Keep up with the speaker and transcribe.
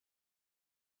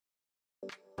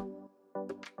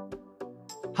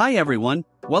Hi everyone,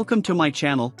 welcome to my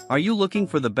channel. Are you looking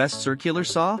for the best circular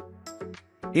saw?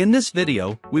 In this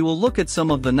video, we will look at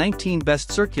some of the 19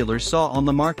 best circular saw on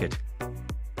the market.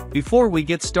 Before we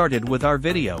get started with our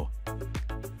video,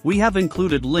 we have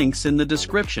included links in the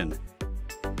description.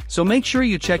 So make sure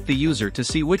you check the user to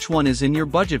see which one is in your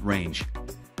budget range.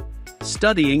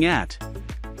 Studying at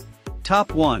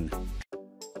Top 1.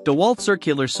 DeWalt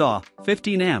Circular Saw,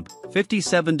 15 amp,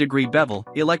 57 degree bevel,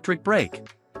 electric brake.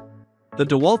 The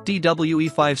DeWalt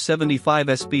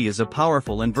DWE575SB is a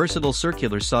powerful and versatile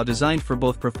circular saw designed for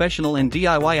both professional and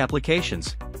DIY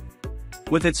applications.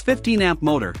 With its 15 amp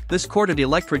motor, this corded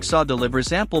electric saw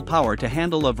delivers ample power to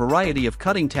handle a variety of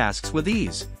cutting tasks with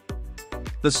ease.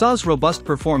 The saw's robust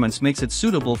performance makes it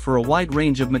suitable for a wide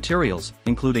range of materials,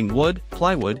 including wood,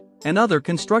 plywood, and other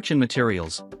construction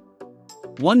materials.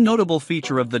 One notable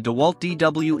feature of the DeWalt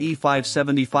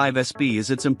DWE575SB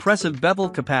is its impressive bevel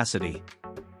capacity.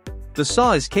 The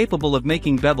saw is capable of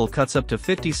making bevel cuts up to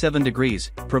 57 degrees,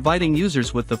 providing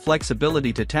users with the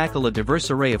flexibility to tackle a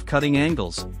diverse array of cutting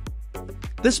angles.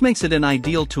 This makes it an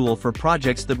ideal tool for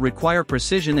projects that require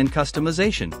precision and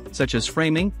customization, such as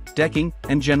framing, decking,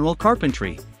 and general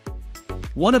carpentry.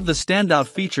 One of the standout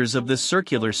features of this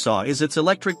circular saw is its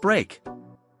electric brake.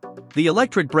 The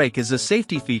electric brake is a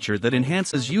safety feature that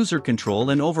enhances user control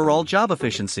and overall job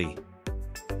efficiency.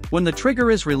 When the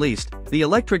trigger is released, the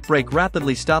electric brake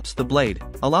rapidly stops the blade,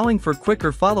 allowing for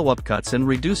quicker follow-up cuts and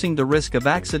reducing the risk of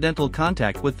accidental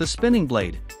contact with the spinning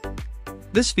blade.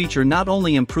 This feature not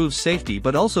only improves safety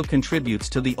but also contributes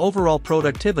to the overall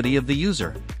productivity of the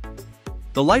user.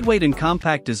 The lightweight and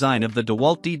compact design of the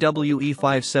DeWalt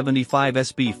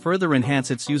DWE575SB further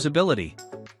enhance its usability.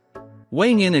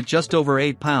 Weighing in at just over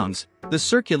 8 pounds, the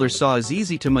circular saw is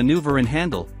easy to maneuver and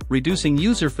handle, reducing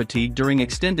user fatigue during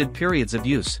extended periods of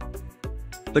use.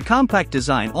 The compact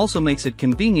design also makes it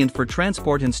convenient for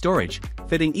transport and storage,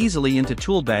 fitting easily into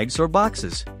tool bags or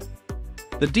boxes.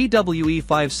 The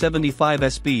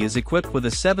DWE575SB is equipped with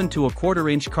a 7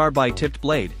 1/4 inch carbide-tipped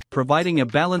blade, providing a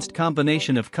balanced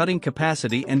combination of cutting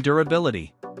capacity and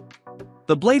durability.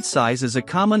 The blade size is a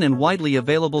common and widely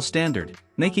available standard,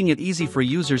 making it easy for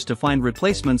users to find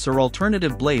replacements or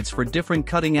alternative blades for different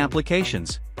cutting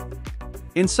applications.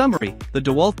 In summary, the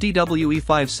DeWalt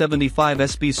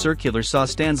DWE575SB circular saw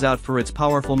stands out for its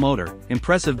powerful motor,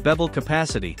 impressive bevel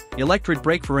capacity, electric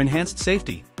brake for enhanced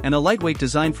safety, and a lightweight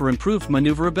design for improved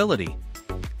maneuverability.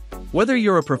 Whether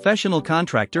you're a professional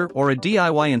contractor or a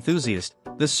DIY enthusiast,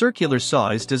 the circular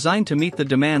saw is designed to meet the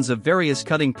demands of various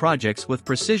cutting projects with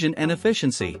precision and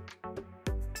efficiency.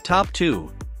 Top 2.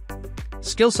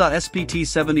 Skilsaw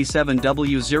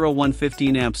SPT77W01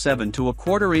 15 amp 7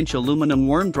 1/4 inch aluminum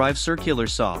worm drive circular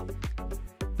saw.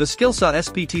 The Skilsaw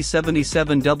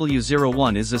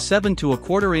SPT77W01 is a 7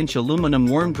 1/4 inch aluminum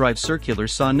worm drive circular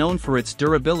saw known for its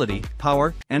durability,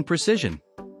 power, and precision.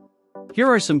 Here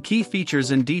are some key features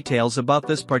and details about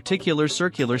this particular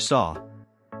circular saw.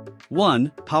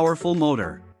 1. Powerful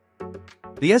motor.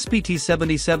 The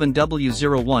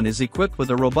SPT77W01 is equipped with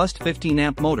a robust 15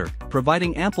 amp motor,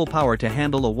 providing ample power to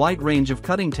handle a wide range of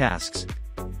cutting tasks.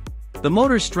 The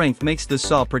motor's strength makes this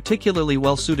saw particularly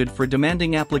well suited for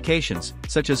demanding applications,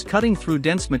 such as cutting through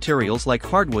dense materials like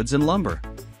hardwoods and lumber.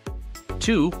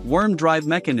 2. Worm drive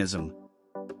mechanism.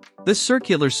 This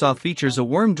circular saw features a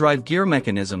worm drive gear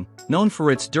mechanism, known for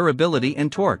its durability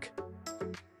and torque.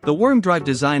 The worm drive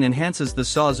design enhances the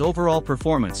saw's overall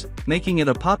performance, making it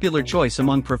a popular choice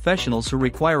among professionals who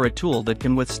require a tool that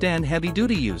can withstand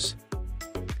heavy-duty use.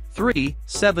 3.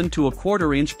 7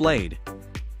 1/4 inch blade.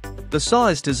 The saw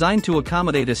is designed to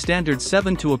accommodate a standard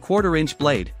 7 1/4 inch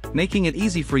blade, making it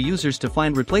easy for users to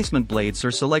find replacement blades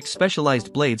or select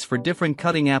specialized blades for different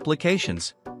cutting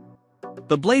applications.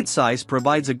 The blade size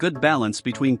provides a good balance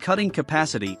between cutting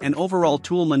capacity and overall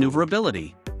tool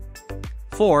maneuverability.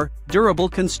 4. Durable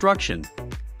construction.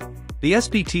 The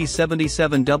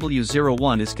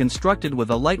SPT77W01 is constructed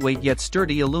with a lightweight yet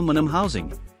sturdy aluminum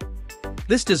housing.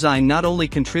 This design not only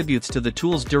contributes to the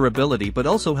tool's durability but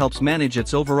also helps manage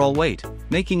its overall weight,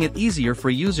 making it easier for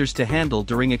users to handle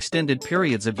during extended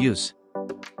periods of use.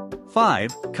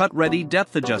 5. Cut-ready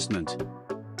depth adjustment.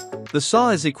 The saw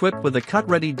is equipped with a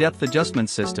cut-ready depth adjustment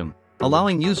system,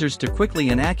 allowing users to quickly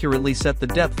and accurately set the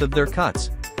depth of their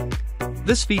cuts.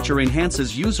 This feature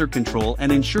enhances user control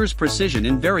and ensures precision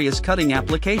in various cutting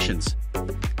applications.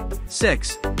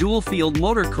 6. Dual-field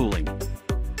motor cooling.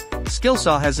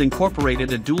 Skilsaw has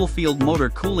incorporated a dual-field motor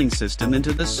cooling system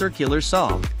into this circular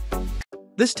saw.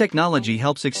 This technology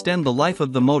helps extend the life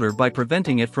of the motor by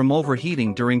preventing it from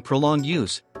overheating during prolonged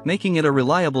use, making it a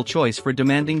reliable choice for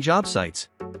demanding job sites.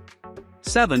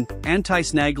 7.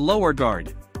 Anti-snag lower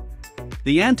guard.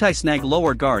 The anti-snag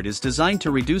lower guard is designed to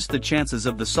reduce the chances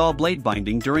of the saw blade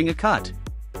binding during a cut.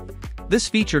 This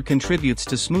feature contributes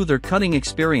to smoother cutting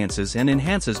experiences and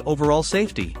enhances overall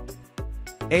safety.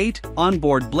 8.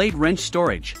 Onboard blade wrench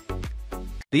storage.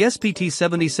 The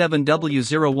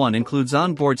SPT77W01 includes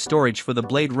onboard storage for the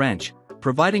blade wrench,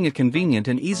 providing a convenient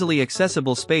and easily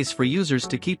accessible space for users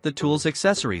to keep the tool's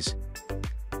accessories.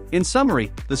 In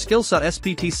summary, the skilsaw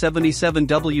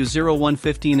SPT77W01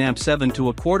 15A 7 to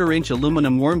a quarter-inch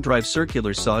aluminum worm drive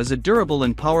circular saw is a durable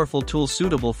and powerful tool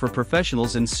suitable for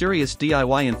professionals and serious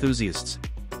DIY enthusiasts.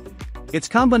 Its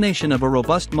combination of a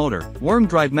robust motor, worm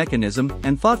drive mechanism,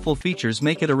 and thoughtful features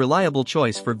make it a reliable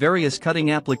choice for various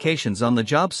cutting applications on the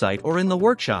job site or in the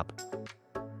workshop.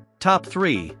 Top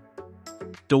 3.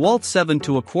 dewalt 7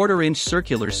 to a quarter-inch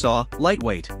circular saw,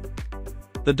 lightweight.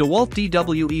 The dewalt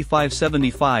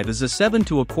DWE575 is a 7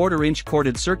 to a quarter-inch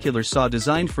corded circular saw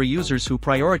designed for users who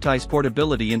prioritize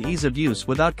portability and ease of use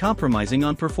without compromising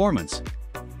on performance.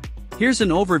 Here's an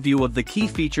overview of the key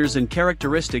features and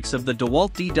characteristics of the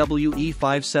dewalt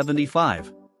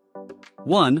DWE575.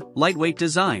 1. Lightweight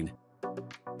design.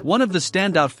 One of the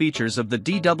standout features of the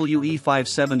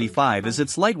DWE575 is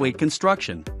its lightweight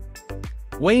construction.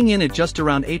 Weighing in at just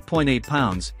around 8.8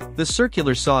 pounds, the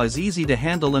circular saw is easy to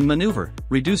handle and maneuver,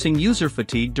 reducing user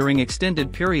fatigue during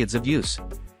extended periods of use.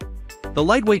 The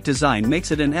lightweight design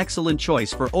makes it an excellent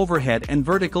choice for overhead and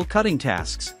vertical cutting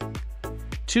tasks.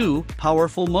 2.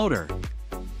 Powerful motor.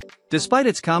 Despite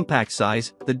its compact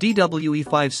size, the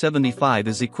DWE575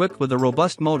 is equipped with a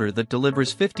robust motor that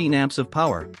delivers 15 amps of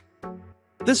power.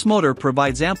 This motor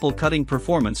provides ample cutting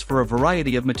performance for a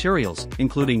variety of materials,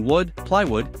 including wood,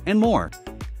 plywood, and more.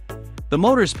 The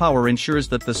motor's power ensures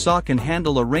that the saw can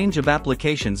handle a range of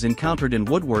applications encountered in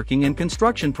woodworking and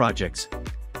construction projects.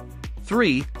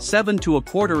 3. 7 to a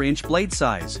quarter-inch blade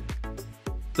size.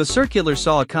 The circular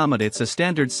saw accommodates a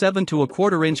standard 7 to a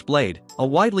quarter-inch blade, a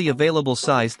widely available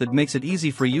size that makes it easy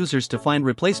for users to find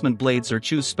replacement blades or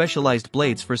choose specialized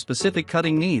blades for specific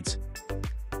cutting needs.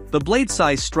 The blade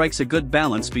size strikes a good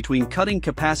balance between cutting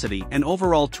capacity and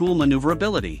overall tool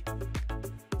maneuverability.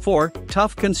 4.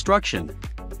 Tough construction.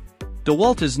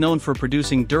 DeWalt is known for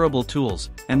producing durable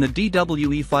tools, and the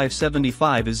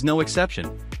DWE575 is no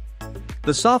exception.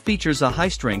 The saw features a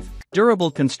high-strength,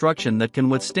 durable construction that can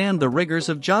withstand the rigors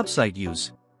of job site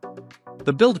use.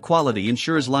 The build quality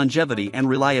ensures longevity and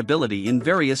reliability in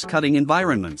various cutting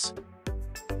environments.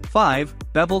 5.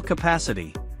 Bevel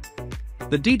capacity.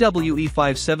 The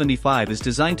DWE575 is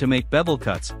designed to make bevel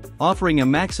cuts, offering a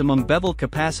maximum bevel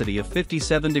capacity of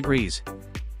 57 degrees.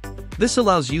 This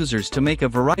allows users to make a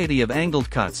variety of angled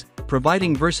cuts,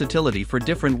 providing versatility for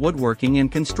different woodworking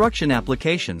and construction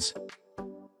applications.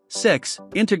 6.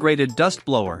 Integrated dust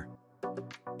blower.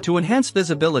 To enhance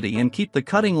visibility and keep the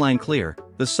cutting line clear,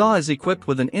 the saw is equipped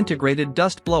with an integrated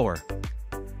dust blower.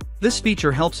 This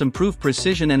feature helps improve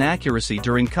precision and accuracy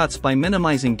during cuts by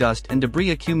minimizing dust and debris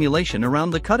accumulation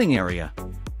around the cutting area.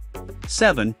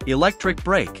 7. Electric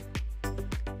brake.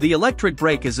 The electric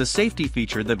brake is a safety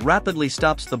feature that rapidly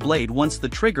stops the blade once the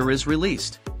trigger is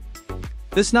released.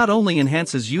 This not only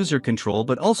enhances user control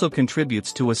but also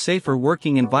contributes to a safer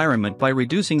working environment by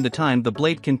reducing the time the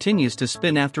blade continues to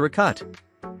spin after a cut.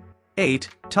 8.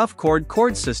 Tough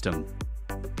cord system.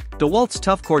 DeWalt's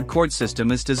tough cord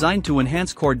system is designed to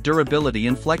enhance cord durability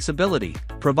and flexibility,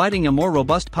 providing a more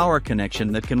robust power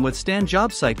connection that can withstand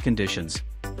job site conditions.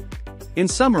 In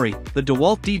summary, the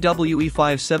DeWalt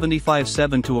DWE575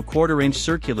 7 to a quarter-inch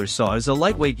circular saw is a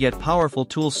lightweight yet powerful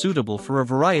tool suitable for a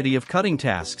variety of cutting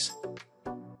tasks.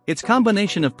 Its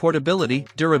combination of portability,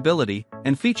 durability,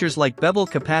 and features like bevel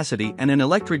capacity and an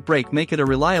electric brake make it a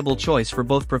reliable choice for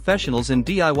both professionals and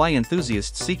DIY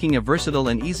enthusiasts seeking a versatile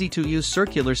and easy-to-use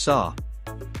circular saw.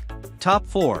 Top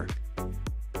 4.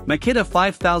 Makita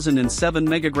 5007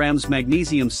 mg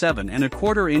magnesium 7 and a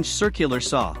quarter-inch circular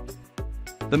saw.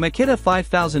 The Makita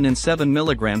 5007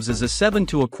 mg is a 7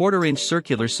 to a quarter-inch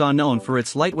circular saw known for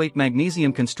its lightweight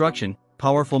magnesium construction,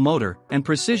 powerful motor, and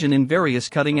precision in various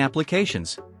cutting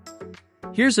applications.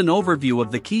 Here's an overview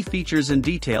of the key features and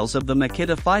details of the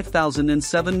Makita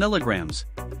 5007 mg.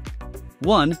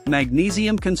 1.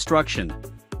 Magnesium construction.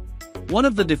 One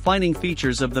of the defining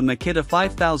features of the Makita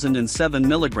 5007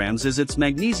 mg is its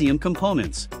magnesium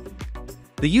components.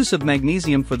 The use of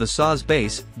magnesium for the saw's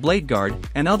base, blade guard,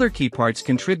 and other key parts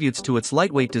contributes to its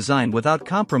lightweight design without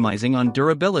compromising on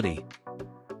durability.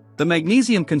 The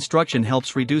magnesium construction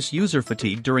helps reduce user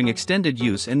fatigue during extended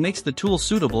use and makes the tool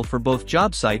suitable for both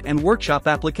job site and workshop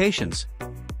applications.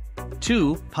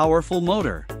 2. Powerful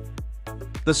motor.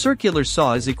 The circular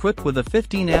saw is equipped with a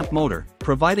 15-amp motor,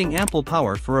 providing ample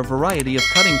power for a variety of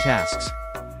cutting tasks.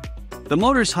 The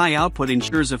motor's high output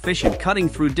ensures efficient cutting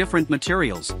through different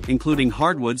materials, including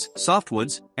hardwoods,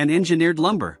 softwoods, and engineered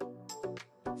lumber.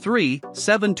 3.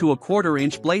 7 to 1/4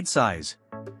 inch blade size.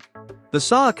 The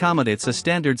saw accommodates a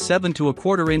standard 7 to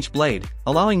 1/4 inch blade,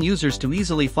 allowing users to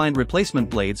easily find replacement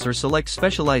blades or select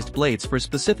specialized blades for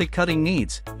specific cutting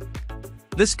needs.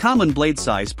 This common blade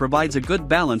size provides a good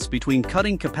balance between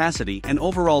cutting capacity and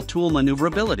overall tool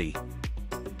maneuverability.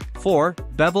 4.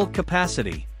 Bevel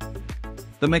capacity.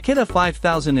 The Makita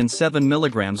 5007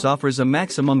 mg offers a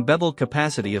maximum bevel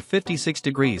capacity of 56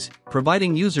 degrees,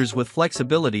 providing users with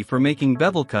flexibility for making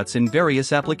bevel cuts in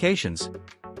various applications.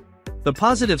 The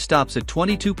positive stops at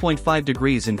 22.5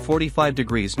 degrees and 45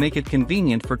 degrees make it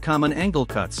convenient for common angle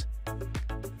cuts.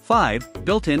 5.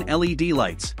 Built-in LED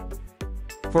lights.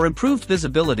 For improved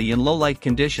visibility in low-light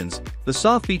conditions, the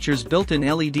saw features built-in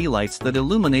LED lights that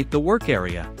illuminate the work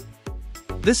area.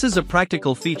 This is a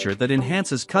practical feature that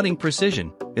enhances cutting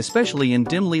precision, especially in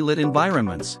dimly lit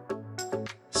environments.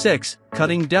 6.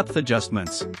 Cutting depth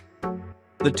adjustments.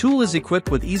 The tool is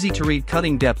equipped with easy-to-read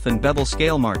cutting depth and bevel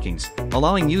scale markings,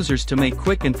 allowing users to make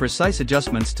quick and precise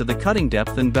adjustments to the cutting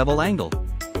depth and bevel angle.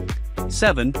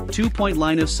 7. 2-point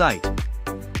line of sight.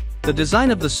 The design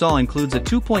of the saw includes a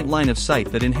 2-point line of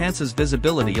sight that enhances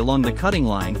visibility along the cutting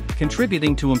line,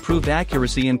 contributing to improved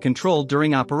accuracy and control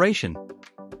during operation.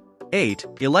 8.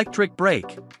 Electric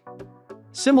brake.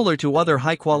 Similar to other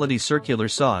high-quality circular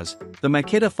saws, the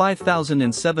Makita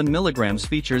 5007 mg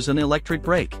features an electric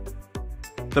brake.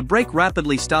 The brake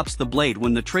rapidly stops the blade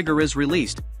when the trigger is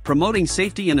released, promoting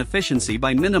safety and efficiency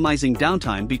by minimizing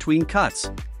downtime between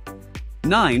cuts.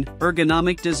 9.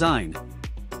 Ergonomic design.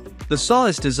 The saw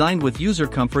is designed with user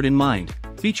comfort in mind,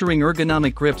 featuring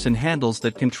ergonomic grips and handles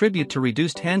that contribute to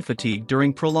reduced hand fatigue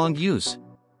during prolonged use.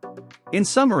 In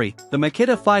summary, the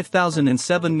Makita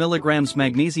 5007 mg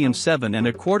magnesium 7 and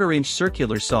 1/4 inch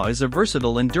circular saw is a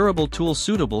versatile and durable tool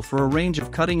suitable for a range of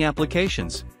cutting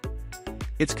applications.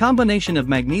 Its combination of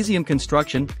magnesium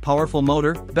construction, powerful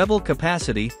motor, bevel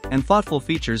capacity, and thoughtful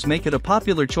features make it a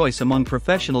popular choice among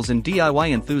professionals and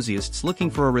DIY enthusiasts looking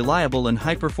for a reliable and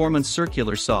high-performance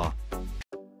circular saw.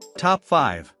 Top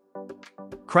 5.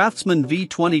 Craftsman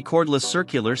V20 Cordless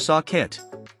Circular Saw Kit.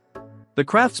 The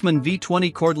Craftsman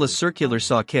V20 Cordless Circular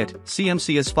Saw Kit,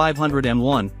 CMCS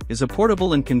 500M1, is a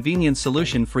portable and convenient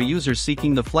solution for users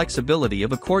seeking the flexibility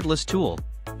of a cordless tool.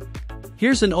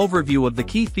 Here's an overview of the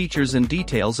key features and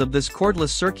details of this cordless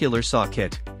circular saw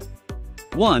kit.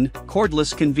 1.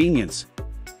 Cordless convenience.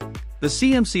 The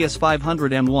CMCS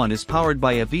 500M1 is powered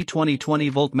by a V20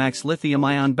 20V max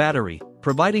lithium-ion battery,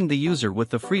 providing the user with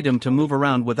the freedom to move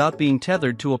around without being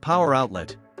tethered to a power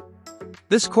outlet.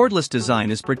 This cordless design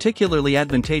is particularly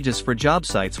advantageous for job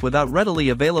sites without readily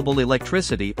available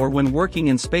electricity or when working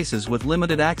in spaces with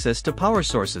limited access to power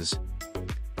sources.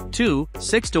 2.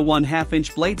 6 to 1/2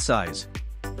 inch blade size.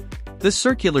 This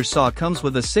circular saw comes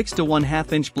with a 6 to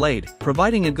 1/2 inch blade,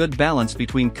 providing a good balance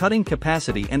between cutting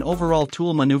capacity and overall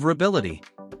tool maneuverability.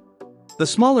 The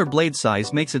smaller blade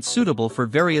size makes it suitable for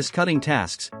various cutting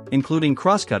tasks, including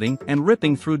cross-cutting and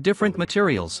ripping through different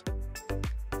materials.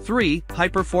 3.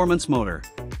 High-performance motor.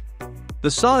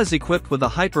 The saw is equipped with a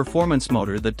high-performance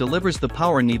motor that delivers the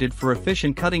power needed for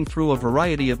efficient cutting through a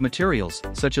variety of materials,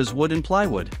 such as wood and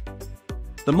plywood.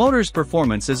 The motor's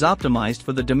performance is optimized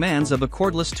for the demands of a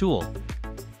cordless tool.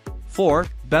 4.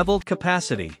 Bevel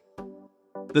capacity.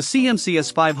 The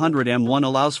CMCS 500M1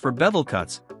 allows for bevel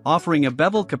cuts, offering a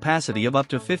bevel capacity of up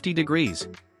to 50 degrees.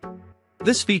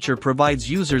 This feature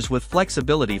provides users with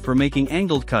flexibility for making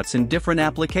angled cuts in different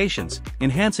applications,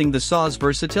 enhancing the saw's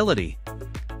versatility.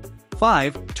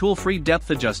 5. Tool-free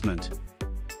depth adjustment.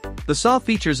 The saw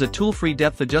features a tool-free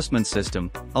depth adjustment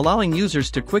system, allowing users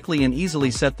to quickly and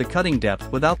easily set the cutting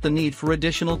depth without the need for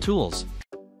additional tools.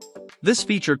 This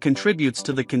feature contributes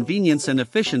to the convenience and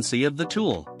efficiency of the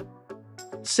tool.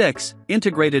 6.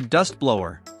 Integrated dust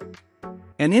blower.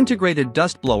 An integrated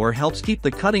dust blower helps keep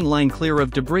the cutting line clear of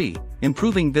debris,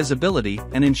 improving visibility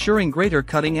and ensuring greater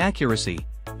cutting accuracy.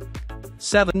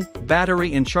 7.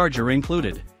 Battery and charger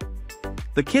included.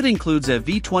 The kit includes a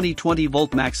V20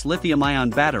 20V max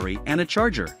lithium-ion battery and a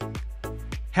charger.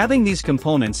 Having these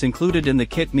components included in the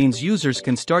kit means users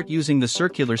can start using the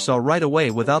circular saw right away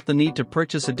without the need to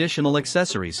purchase additional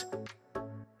accessories.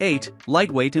 8.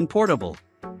 Lightweight and portable.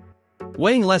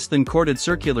 Weighing less than corded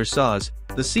circular saws,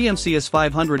 the CMCS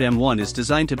 500M1 is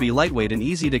designed to be lightweight and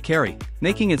easy to carry,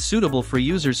 making it suitable for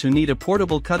users who need a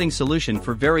portable cutting solution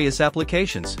for various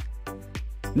applications.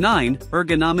 9.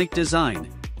 Ergonomic design.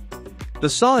 The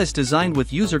saw is designed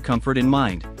with user comfort in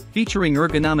mind, featuring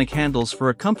ergonomic handles for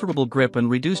a comfortable grip and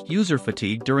reduced user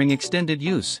fatigue during extended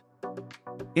use.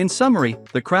 In summary,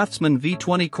 the Craftsman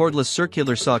V20 Cordless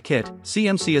Circular Saw Kit,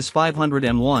 CMCS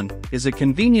 500M1, is a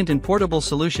convenient and portable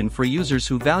solution for users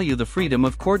who value the freedom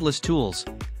of cordless tools.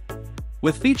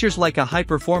 With features like a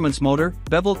high-performance motor,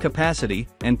 bevel capacity,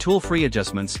 and tool-free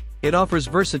adjustments, it offers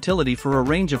versatility for a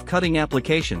range of cutting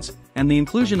applications, and the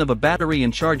inclusion of a battery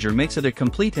and charger makes it a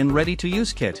complete and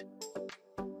ready-to-use kit.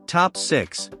 Top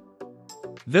 6.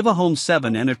 Vivahome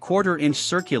 7 and a quarter inch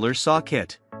Circular Saw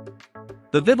Kit.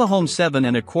 The Vivahome 7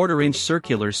 and a quarter inch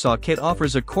Circular Saw Kit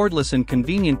offers a cordless and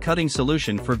convenient cutting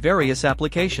solution for various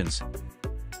applications.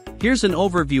 Here's an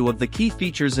overview of the key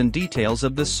features and details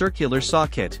of this circular saw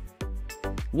kit.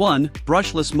 1.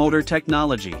 Brushless motor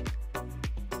technology.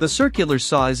 The circular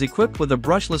saw is equipped with a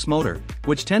brushless motor,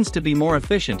 which tends to be more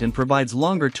efficient and provides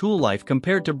longer tool life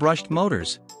compared to brushed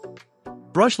motors.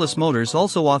 Brushless motors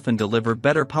also often deliver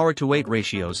better power-to-weight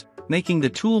ratios, making the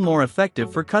tool more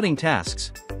effective for cutting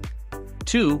tasks.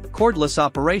 2. Cordless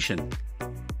operation.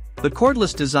 The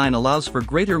cordless design allows for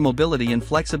greater mobility and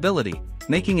flexibility,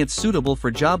 making it suitable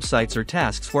for job sites or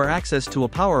tasks where access to a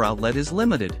power outlet is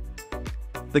limited.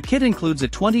 The kit includes a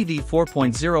 20V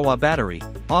 4.0Ah battery,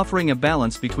 offering a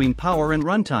balance between power and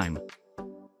runtime.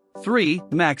 3.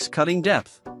 Max cutting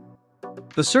depth.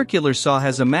 The circular saw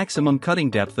has a maximum cutting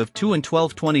depth of 2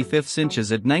 12/25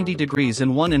 inches at 90 degrees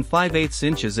and 1 5/8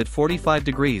 inches at 45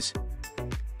 degrees.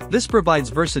 This provides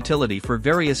versatility for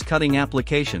various cutting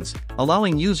applications,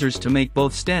 allowing users to make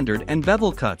both standard and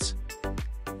bevel cuts.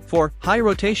 4. High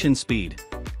rotation speed.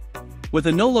 With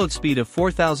a no-load speed of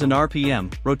 4,000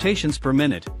 RPM, rotations per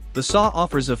minute, the saw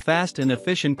offers a fast and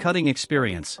efficient cutting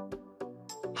experience.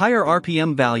 Higher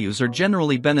RPM values are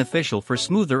generally beneficial for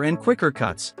smoother and quicker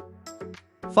cuts.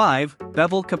 5.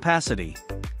 Bevel capacity.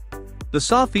 The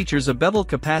saw features a bevel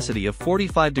capacity of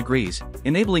 45 degrees,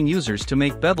 enabling users to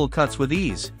make bevel cuts with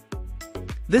ease.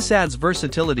 This adds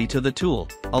versatility to the tool,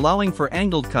 allowing for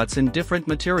angled cuts in different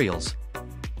materials.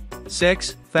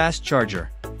 6. Fast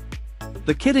charger.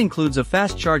 The kit includes a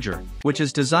fast charger, which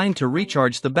is designed to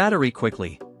recharge the battery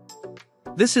quickly.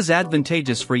 This is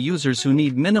advantageous for users who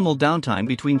need minimal downtime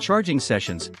between charging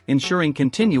sessions, ensuring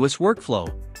continuous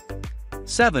workflow.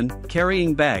 7.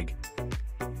 Carrying bag.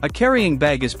 A carrying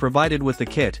bag is provided with the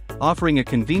kit, offering a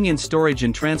convenient storage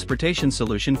and transportation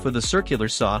solution for the circular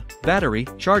saw, battery,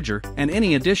 charger, and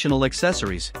any additional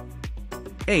accessories.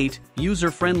 8.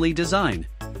 User-friendly design.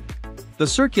 The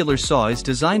circular saw is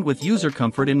designed with user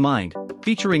comfort in mind,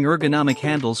 featuring ergonomic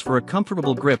handles for a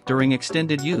comfortable grip during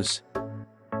extended use.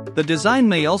 The design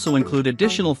may also include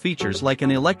additional features like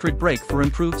an electric brake for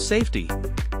improved safety.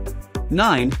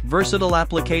 9. Versatile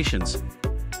applications.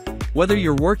 Whether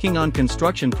you're working on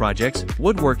construction projects,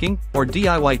 woodworking, or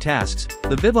DIY tasks,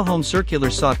 the Vivahome Circular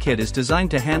Saw Kit is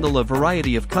designed to handle a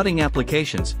variety of cutting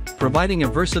applications, providing a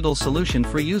versatile solution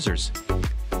for users.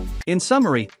 In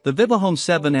summary, the Vivahome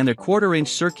 7 and a quarter inch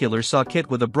circular saw kit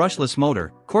with a brushless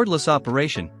motor, cordless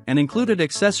operation, and included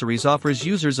accessories offers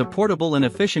users a portable and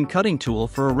efficient cutting tool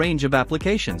for a range of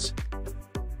applications.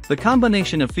 The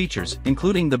combination of features,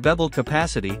 including the bevel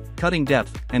capacity, cutting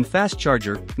depth, and fast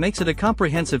charger, makes it a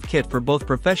comprehensive kit for both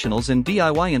professionals and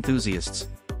DIY enthusiasts.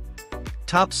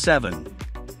 Top 7.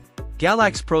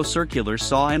 Galax Pro Circular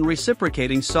Saw and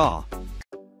Reciprocating Saw.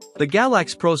 The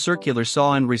Galax Pro Circular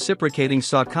Saw and Reciprocating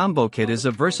Saw Combo Kit is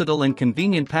a versatile and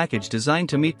convenient package designed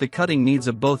to meet the cutting needs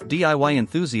of both DIY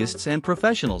enthusiasts and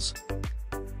professionals.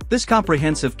 This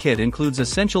comprehensive kit includes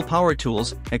essential power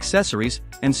tools, accessories,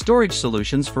 and storage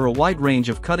solutions for a wide range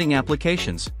of cutting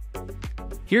applications.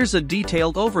 Here's a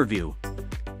detailed overview.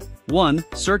 1.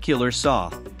 Circular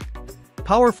Saw.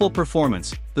 Powerful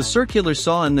performance. The circular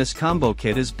saw in this combo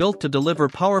kit is built to deliver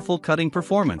powerful cutting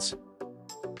performance.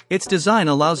 Its design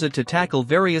allows it to tackle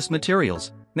various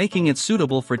materials, making it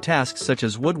suitable for tasks such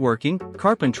as woodworking,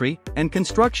 carpentry, and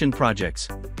construction projects.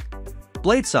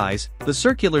 Blade size. The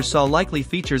circular saw likely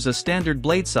features a standard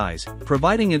blade size,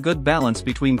 providing a good balance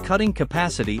between cutting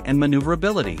capacity and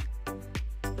maneuverability.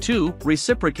 2.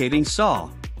 Reciprocating Saw.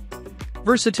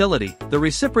 Versatility. The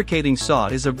reciprocating saw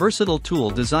is a versatile tool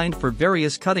designed for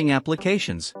various cutting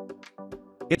applications.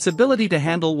 Its ability to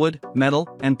handle wood, metal,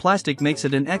 and plastic makes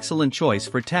it an excellent choice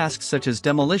for tasks such as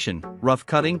demolition, rough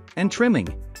cutting, and trimming.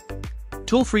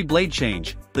 Tool-free blade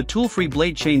change. The tool-free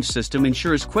blade change system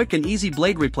ensures quick and easy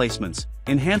blade replacements,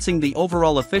 enhancing the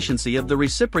overall efficiency of the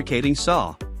reciprocating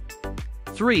saw.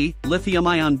 3.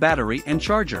 Lithium-ion battery and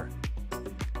charger.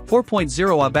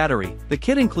 4.0Ah battery. The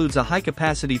kit includes a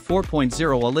high-capacity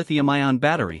 4.0Ah lithium-ion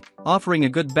battery, offering a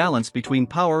good balance between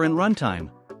power and runtime.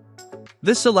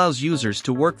 This allows users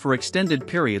to work for extended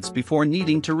periods before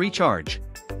needing to recharge.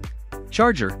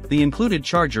 Charger. The included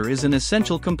charger is an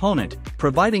essential component,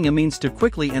 providing a means to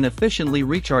quickly and efficiently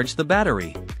recharge the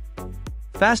battery.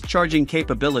 Fast charging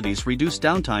capabilities reduce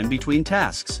downtime between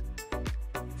tasks.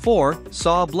 4.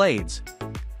 Saw blades.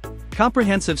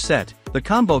 Comprehensive set. The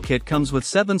combo kit comes with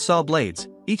 7 saw blades,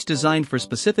 each designed for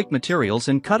specific materials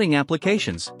and cutting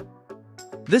applications.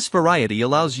 This variety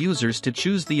allows users to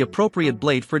choose the appropriate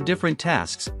blade for different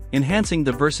tasks, enhancing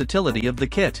the versatility of the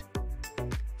kit.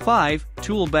 5.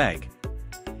 Tool bag.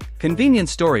 Convenient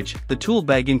storage. The tool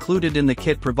bag included in the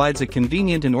kit provides a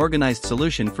convenient and organized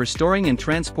solution for storing and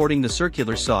transporting the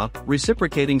circular saw,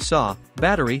 reciprocating saw,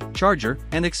 battery, charger,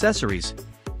 and accessories.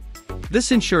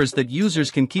 This ensures that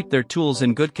users can keep their tools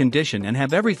in good condition and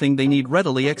have everything they need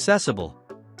readily accessible.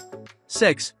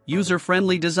 6.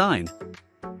 User-friendly design.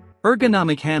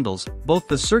 Ergonomic handles. Both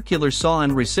the circular saw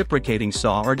and reciprocating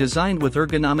saw are designed with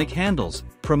ergonomic handles,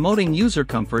 promoting user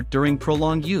comfort during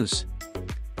prolonged use.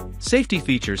 Safety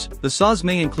features. The saws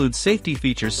may include safety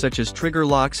features such as trigger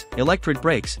locks, electric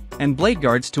brakes, and blade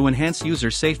guards to enhance user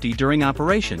safety during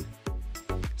operation.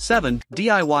 7.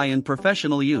 DIY and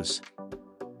professional use.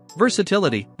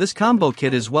 Versatility. This combo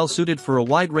kit is well suited for a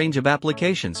wide range of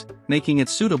applications, making it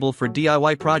suitable for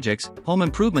DIY projects, home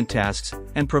improvement tasks,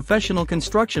 and professional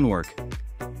construction work.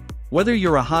 Whether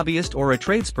you're a hobbyist or a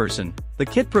tradesperson, the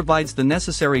kit provides the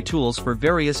necessary tools for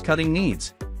various cutting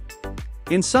needs.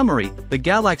 In summary, the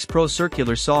Galax Pro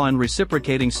Circular Saw and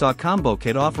Reciprocating Saw Combo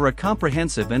Kit offer a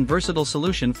comprehensive and versatile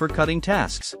solution for cutting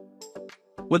tasks.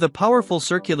 With a powerful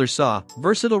circular saw,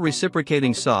 versatile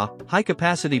reciprocating saw,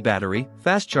 high-capacity battery,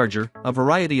 fast charger, a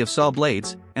variety of saw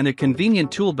blades, and a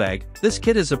convenient tool bag, this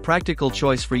kit is a practical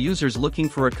choice for users looking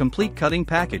for a complete cutting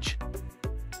package.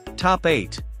 Top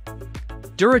 8.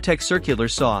 Duratech Circular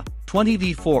Saw,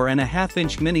 20V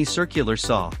 4.5-inch Mini Circular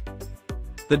Saw.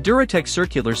 The Duratech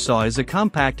Circular Saw is a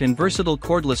compact and versatile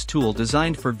cordless tool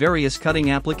designed for various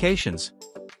cutting applications.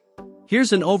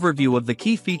 Here's an overview of the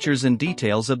key features and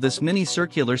details of this mini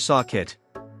circular saw kit.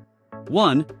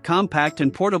 1. Compact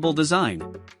and portable design.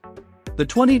 The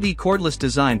 20V cordless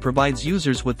design provides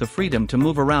users with the freedom to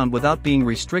move around without being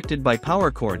restricted by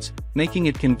power cords, making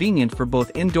it convenient for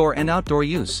both indoor and outdoor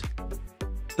use.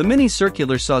 The mini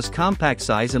circular saw's compact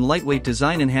size and lightweight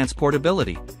design enhance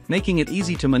portability, making it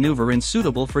easy to maneuver and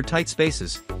suitable for tight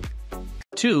spaces.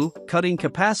 2. Cutting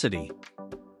capacity.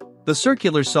 The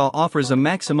circular saw offers a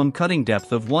maximum cutting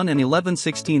depth of 1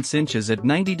 11/16 inches at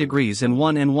 90 degrees and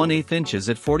 1 1/8 inches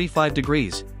at 45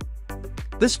 degrees.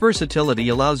 This versatility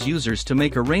allows users to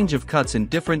make a range of cuts in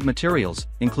different materials,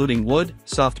 including wood,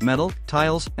 soft metal,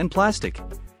 tiles, and plastic.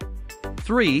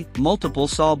 3. Multiple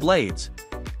saw blades.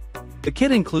 The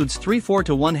kit includes 3 4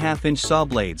 to 1/2 inch saw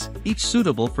blades, each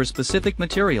suitable for specific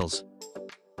materials.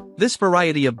 This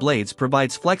variety of blades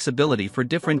provides flexibility for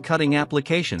different cutting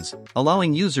applications,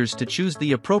 allowing users to choose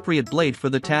the appropriate blade for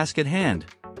the task at hand.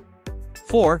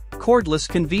 4. Cordless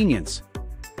convenience.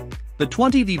 The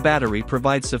 20V battery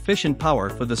provides sufficient power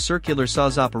for the circular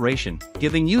saw's operation,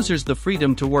 giving users the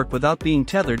freedom to work without being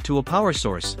tethered to a power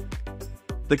source.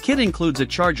 The kit includes a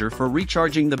charger for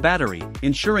recharging the battery,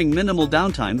 ensuring minimal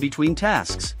downtime between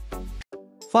tasks.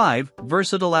 5.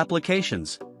 Versatile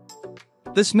applications.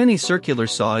 This mini circular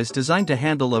saw is designed to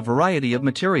handle a variety of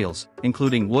materials,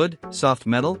 including wood, soft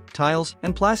metal, tiles,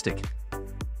 and plastic.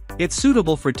 It's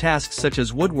suitable for tasks such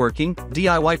as woodworking,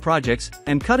 DIY projects,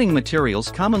 and cutting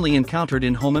materials commonly encountered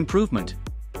in home improvement.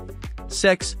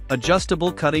 6.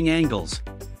 Adjustable cutting angles.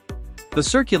 The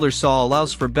circular saw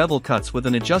allows for bevel cuts with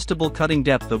an adjustable cutting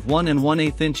depth of 1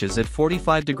 1/8 inches at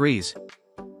 45 degrees.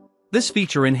 This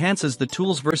feature enhances the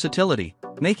tool's versatility,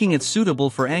 making it suitable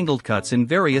for angled cuts in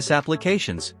various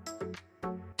applications.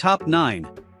 Top 9.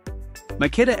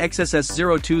 Makita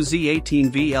XSS02Z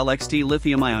 18V LXT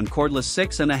Lithium-ion Cordless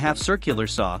 6.5 Circular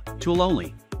Saw, Tool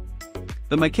Only.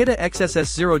 The Makita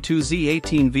XSS02Z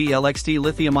 18V LXT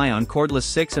Lithium-ion Cordless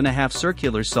 6.5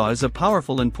 Circular Saw is a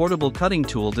powerful and portable cutting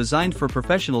tool designed for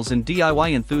professionals and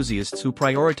DIY enthusiasts who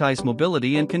prioritize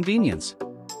mobility and convenience.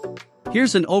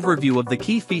 Here's an overview of the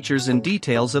key features and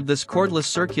details of this cordless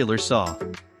circular saw.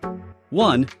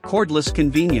 1. Cordless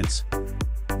convenience.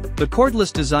 The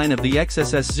cordless design of the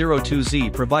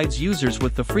XSS02Z provides users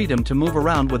with the freedom to move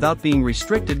around without being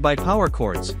restricted by power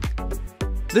cords.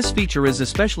 This feature is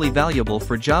especially valuable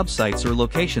for job sites or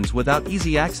locations without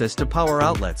easy access to power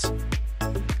outlets.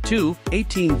 2.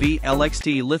 18V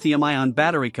LXT Lithium-ion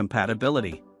Battery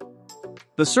Compatibility.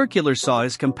 The circular saw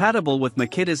is compatible with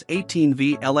Makita's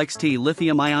 18V LXT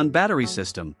lithium-ion battery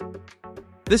system.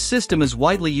 This system is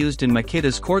widely used in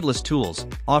Makita's cordless tools,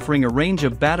 offering a range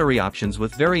of battery options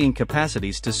with varying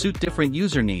capacities to suit different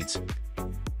user needs.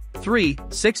 3.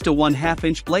 6 to 1/2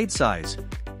 inch blade size.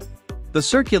 The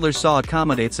circular saw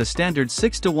accommodates a standard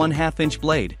 6 to 1/2 inch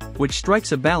blade, which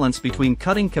strikes a balance between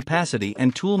cutting capacity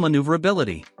and tool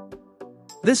maneuverability.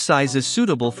 This size is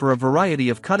suitable for a variety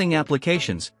of cutting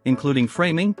applications, including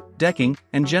framing, decking,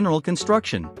 and general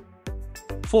construction.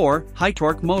 4. High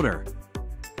torque motor.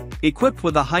 Equipped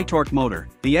with a high torque motor,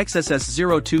 the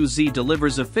XSS02Z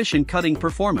delivers efficient cutting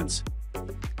performance.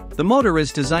 The motor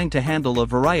is designed to handle a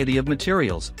variety of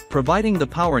materials, providing the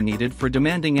power needed for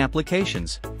demanding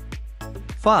applications.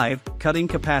 5. Cutting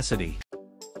capacity.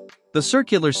 The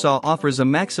circular saw offers a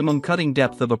maximum cutting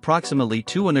depth of approximately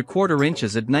 2¼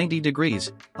 inches at 90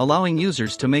 degrees, allowing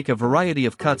users to make a variety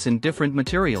of cuts in different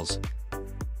materials.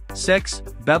 6.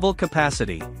 Bevel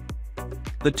capacity.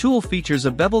 The tool features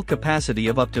a bevel capacity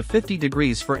of up to 50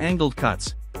 degrees for angled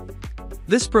cuts.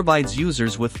 This provides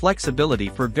users with flexibility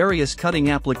for various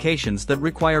cutting applications that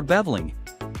require beveling.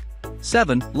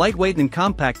 7. Lightweight and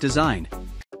compact design.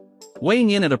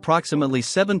 Weighing in at approximately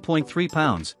 7.3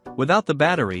 pounds, without the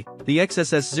battery, the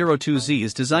XSS02Z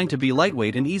is designed to be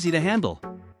lightweight and easy to handle.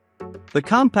 The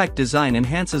compact design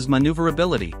enhances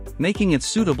maneuverability, making it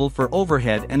suitable for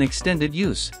overhead and extended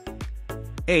use.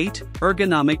 8.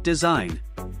 Ergonomic design.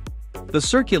 The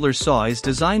circular saw is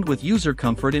designed with user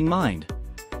comfort in mind.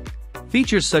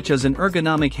 Features such as an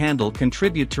ergonomic handle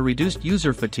contribute to reduced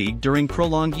user fatigue during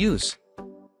prolonged use.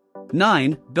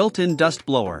 9. Built-in dust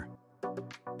blower.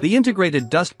 The integrated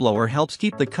dust blower helps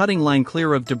keep the cutting line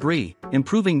clear of debris,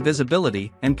 improving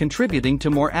visibility and contributing to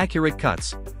more accurate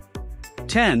cuts.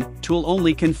 10.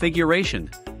 Tool-only configuration.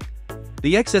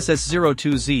 The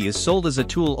XSS02Z is sold as a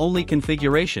tool-only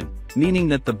configuration, meaning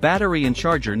that the battery and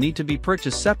charger need to be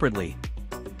purchased separately.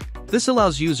 This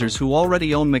allows users who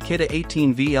already own Makita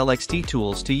 18V LXT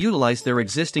tools to utilize their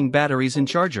existing batteries and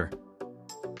charger.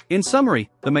 In summary,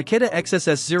 the Makita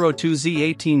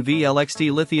XSS02Z 18V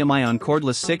LXT lithium-ion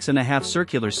cordless 6½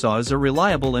 circular saw is a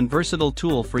reliable and versatile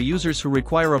tool for users who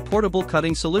require a portable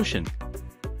cutting solution.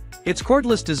 Its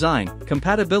cordless design,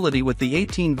 compatibility with the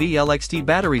 18V LXT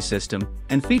battery system,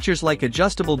 and features like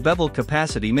adjustable bevel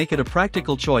capacity make it a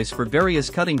practical choice for various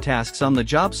cutting tasks on the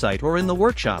job site or in the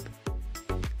workshop.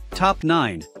 Top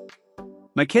 9.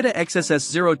 Makita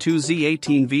XSS02Z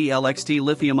 18V LXT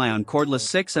lithium-ion cordless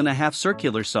 6½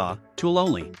 circular saw, tool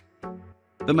only.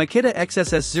 The Makita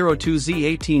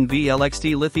XSS02Z 18V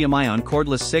LXT lithium-ion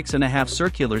cordless 6½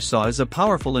 circular saw is a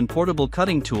powerful and portable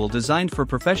cutting tool designed for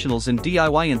professionals and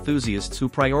DIY enthusiasts who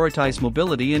prioritize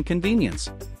mobility and convenience.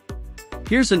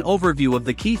 Here's an overview of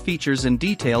the key features and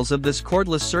details of this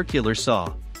cordless circular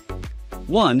saw.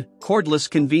 1. Cordless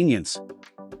convenience.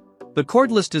 The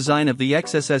cordless design of the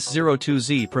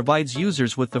XSS02Z provides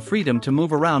users with the freedom to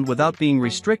move around without being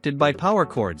restricted by power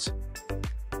cords.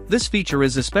 This feature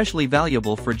is especially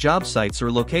valuable for job sites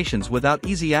or locations without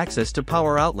easy access to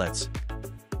power outlets.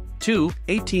 2.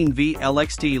 18V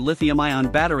LXT lithium-ion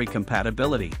battery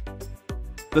compatibility.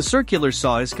 The circular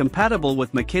saw is compatible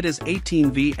with Makita's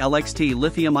 18V LXT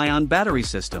lithium-ion battery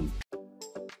system.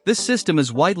 This system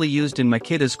is widely used in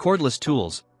Makita's cordless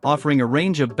tools, offering a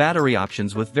range of battery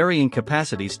options with varying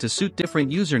capacities to suit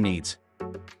different user needs.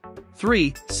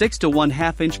 3. 6 to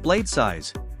 1/2 inch blade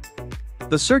size.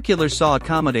 The circular saw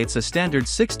accommodates a standard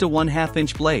 6 to 1/2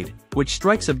 inch blade, which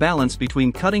strikes a balance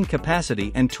between cutting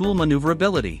capacity and tool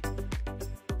maneuverability.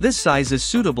 This size is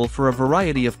suitable for a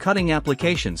variety of cutting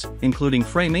applications, including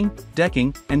framing,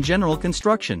 decking, and general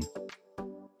construction.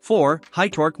 4. High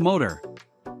torque motor.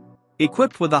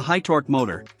 Equipped with a high torque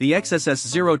motor, the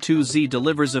XSS02Z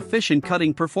delivers efficient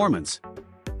cutting performance.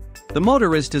 The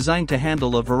motor is designed to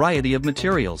handle a variety of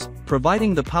materials,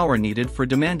 providing the power needed for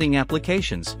demanding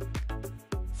applications.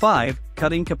 5.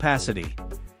 Cutting capacity.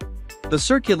 The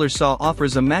circular saw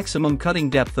offers a maximum cutting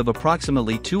depth of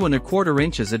approximately 2¼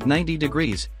 inches at 90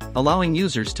 degrees, allowing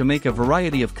users to make a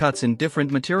variety of cuts in different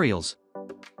materials.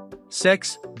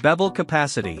 6. Bevel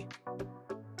capacity.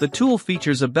 The tool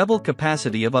features a bevel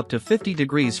capacity of up to 50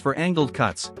 degrees for angled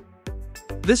cuts.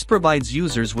 This provides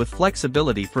users with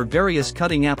flexibility for various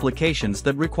cutting applications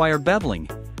that require beveling.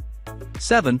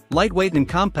 7. Lightweight and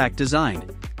compact design.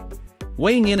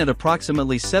 Weighing in at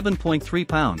approximately 7.3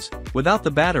 pounds, without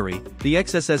the battery, the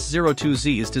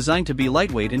XSS02Z is designed to be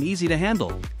lightweight and easy to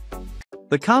handle.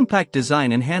 The compact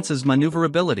design enhances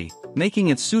maneuverability, making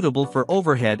it suitable for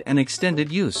overhead and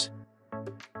extended use.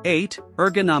 8.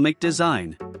 Ergonomic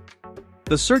design.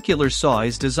 The circular saw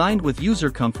is designed with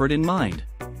user comfort in mind.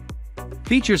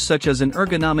 Features such as an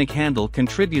ergonomic handle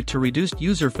contribute to reduced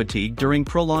user fatigue during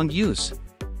prolonged use.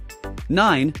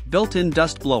 9. Built-in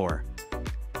dust blower.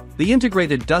 The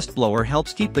integrated dust blower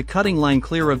helps keep the cutting line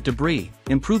clear of debris,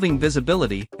 improving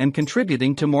visibility and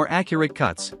contributing to more accurate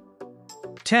cuts.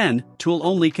 10.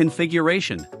 Tool-only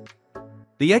configuration.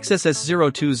 The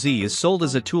XSS02Z is sold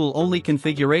as a tool-only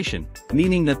configuration,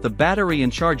 meaning that the battery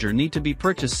and charger need to be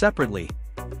purchased separately.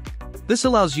 This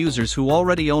allows users who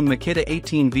already own Makita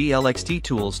 18V LXT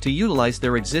tools to utilize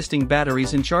their existing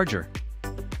batteries and charger.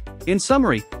 In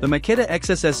summary, the Makita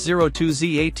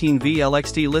XSS02Z 18V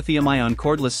LXT lithium-ion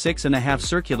cordless 6.5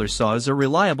 circular saw is a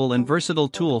reliable and versatile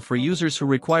tool for users who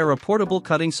require a portable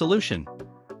cutting solution.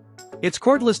 Its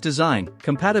cordless design,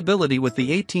 compatibility with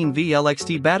the 18V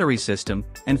LXT battery system,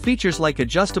 and features like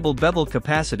adjustable bevel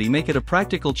capacity make it a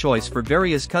practical choice for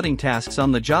various cutting tasks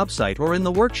on the job site or in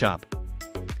the workshop.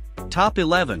 Top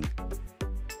 11.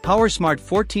 PowerSmart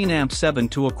 14A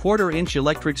 7¼ inch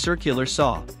electric circular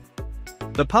saw.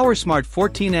 The PowerSmart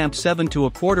 14A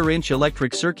 7¼ inch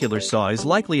electric circular saw is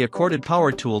likely a corded power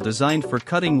tool designed for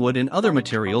cutting wood and other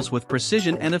materials with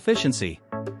precision and efficiency.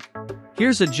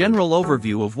 Here's a general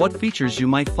overview of what features you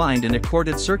might find in a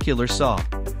corded circular saw.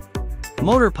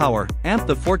 Motor power, amp.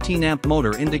 The 14-amp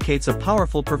motor indicates a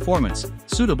powerful performance,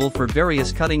 suitable for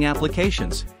various cutting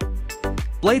applications.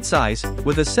 Blade size,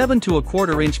 with a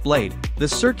 7¼ inch blade,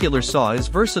 this circular saw is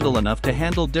versatile enough to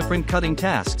handle different cutting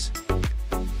tasks.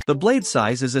 The blade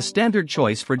size is a standard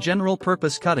choice for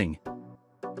general-purpose cutting.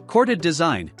 Corded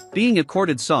design. Being a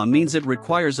corded saw means it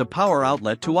requires a power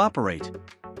outlet to operate.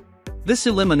 This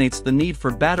eliminates the need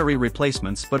for battery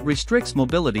replacements but restricts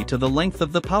mobility to the length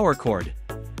of the power cord.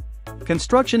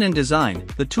 Construction and design.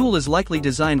 The tool is likely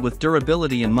designed with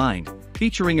durability in mind,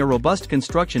 featuring a robust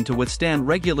construction to withstand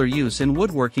regular use in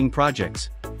woodworking projects.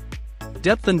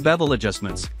 Depth and bevel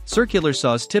adjustments. Circular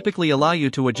saws typically allow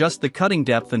you to adjust the cutting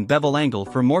depth and bevel angle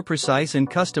for more precise and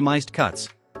customized cuts.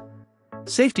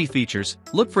 Safety features.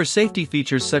 Look for safety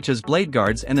features such as blade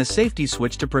guards and a safety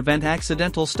switch to prevent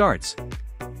accidental starts.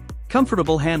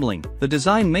 Comfortable handling. The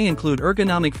design may include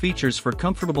ergonomic features for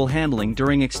comfortable handling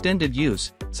during extended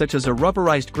use, such as a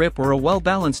rubberized grip or a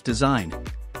well-balanced design.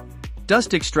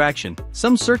 Dust extraction.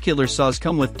 Some circular saws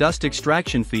come with dust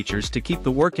extraction features to keep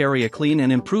the work area clean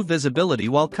and improve visibility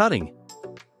while cutting.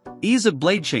 Ease of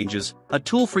blade changes. A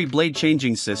tool-free blade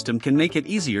changing system can make it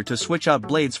easier to switch out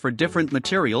blades for different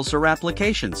materials or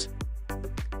applications.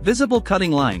 Visible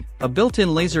cutting line. A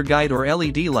built-in laser guide or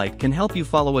LED light can help you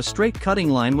follow a straight cutting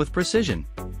line with precision.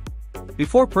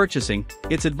 Before purchasing,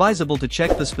 it's advisable to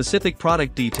check the specific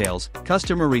product details,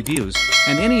 customer reviews,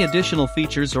 and any additional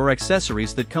features or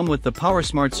accessories that come with the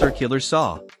PowerSmart circular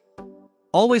saw.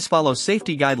 Always follow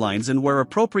safety guidelines and wear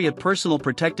appropriate personal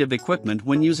protective equipment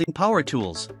when using power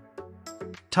tools.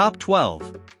 Top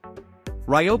 12.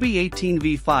 Ryobi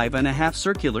 18V 5.5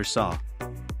 circular saw.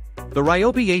 The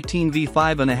Ryobi 18V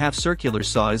 5.5 circular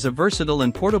saw is a versatile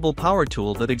and portable power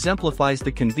tool that exemplifies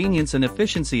the convenience and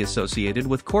efficiency associated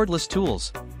with cordless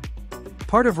tools.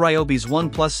 Part of Ryobi's One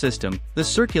Plus system, this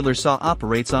circular saw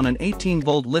operates on an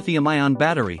 18-volt lithium-ion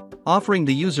battery, offering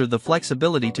the user the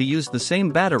flexibility to use the same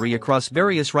battery across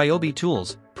various Ryobi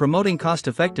tools, promoting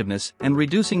cost-effectiveness and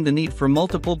reducing the need for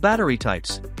multiple battery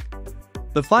types.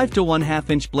 The 5 to 1/2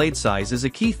 inch blade size is a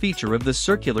key feature of this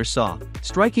circular saw,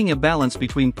 striking a balance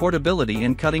between portability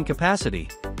and cutting capacity.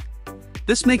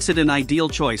 This makes it an ideal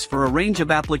choice for a range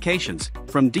of applications,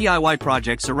 from DIY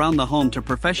projects around the home to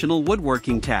professional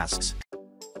woodworking tasks.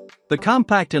 The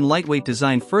compact and lightweight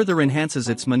design further enhances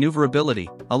its maneuverability,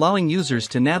 allowing users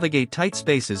to navigate tight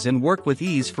spaces and work with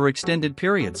ease for extended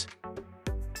periods.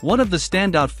 One of the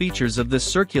standout features of this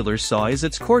circular saw is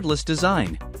its cordless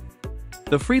design.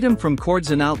 The freedom from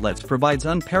cords and outlets provides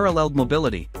unparalleled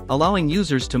mobility, allowing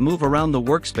users to move around the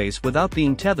workspace without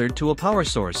being tethered to a power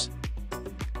source.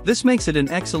 This makes it an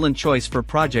excellent choice for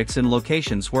projects in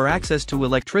locations where access to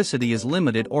electricity is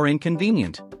limited or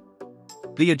inconvenient.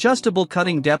 The adjustable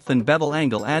cutting depth and bevel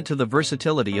angle add to the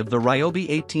versatility of the Ryobi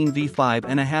 18V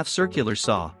 5.5 circular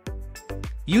saw.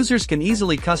 Users can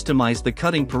easily customize the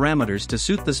cutting parameters to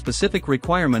suit the specific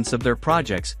requirements of their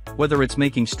projects, whether it's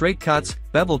making straight cuts,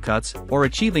 bevel cuts, or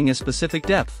achieving a specific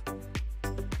depth.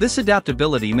 This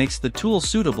adaptability makes the tool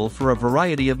suitable for a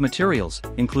variety of materials,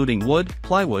 including wood,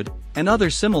 plywood, and other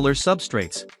similar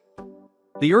substrates.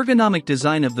 The ergonomic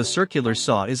design of the circular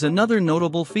saw is another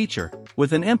notable feature,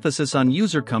 with an emphasis on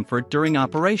user comfort during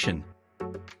operation.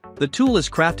 The tool is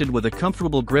crafted with a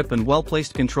comfortable grip and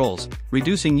well-placed controls,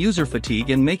 reducing user fatigue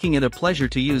and making it a pleasure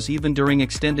to use even during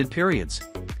extended periods.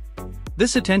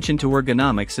 This attention to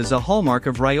ergonomics is a hallmark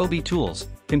of Ryobi tools,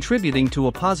 contributing to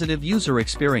a positive user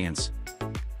experience.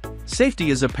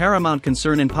 Safety is a paramount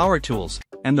concern in power tools,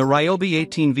 and the Ryobi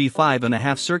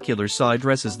 18V5.5 circular saw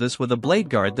addresses this with a blade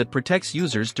guard that protects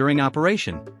users during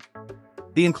operation.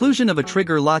 The inclusion of a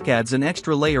trigger lock adds an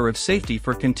extra layer of safety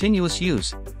for continuous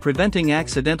use, preventing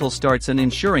accidental starts and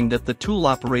ensuring that the tool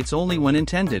operates only when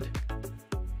intended.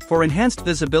 For enhanced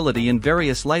visibility in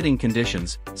various lighting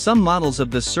conditions, some models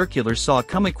of this circular saw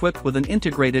come equipped with an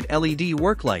integrated LED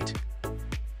work light.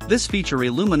 This feature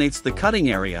illuminates the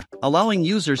cutting area, allowing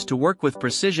users to work with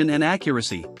precision and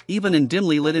accuracy, even in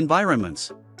dimly lit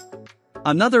environments.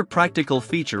 Another practical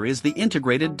feature is the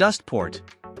integrated dust port.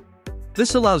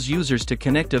 This allows users to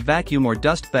connect a vacuum or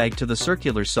dust bag to the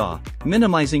circular saw,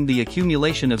 minimizing the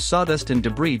accumulation of sawdust and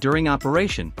debris during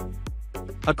operation.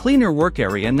 A cleaner work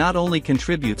area not only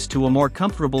contributes to a more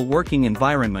comfortable working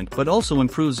environment but also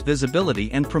improves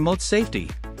visibility and promotes safety.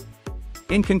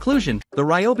 In conclusion, the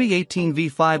Ryobi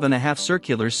 18V5.5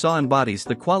 circular saw embodies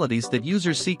the qualities that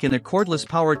users seek in a cordless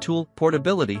power tool: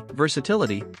 portability,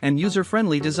 versatility, and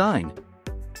user-friendly design.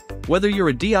 Whether you're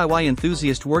a DIY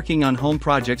enthusiast working on home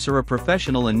projects or a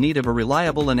professional in need of a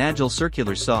reliable and agile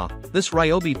circular saw, this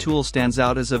Ryobi tool stands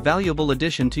out as a valuable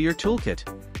addition to your toolkit.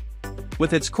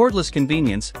 With its cordless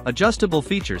convenience, adjustable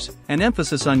features, and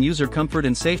emphasis on user comfort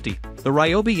and safety, the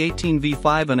Ryobi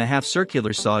 18V5.5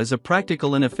 circular saw is a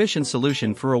practical and efficient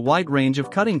solution for a wide range of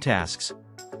cutting tasks.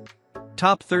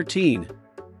 Top 13.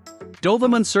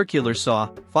 Doberman Circular Saw,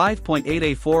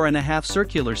 5.8A 4.5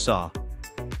 Circular Saw.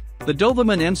 The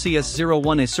Doberman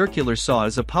MCS01A circular saw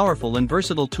is a powerful and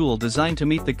versatile tool designed to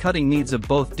meet the cutting needs of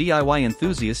both DIY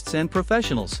enthusiasts and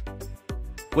professionals.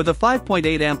 With a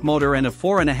 5.8 amp motor and a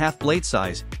 4.5 blade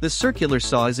size, this circular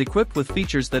saw is equipped with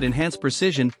features that enhance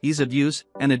precision, ease of use,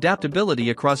 and adaptability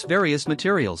across various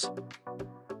materials.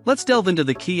 Let's delve into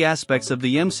the key aspects of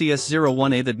the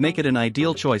MCS01A that make it an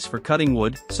ideal choice for cutting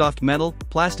wood, soft metal,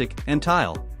 plastic, and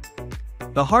tile.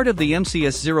 The heart of the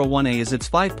MCS01A is its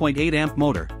 5.8 amp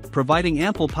motor, providing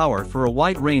ample power for a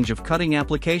wide range of cutting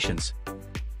applications.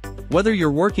 Whether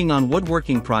you're working on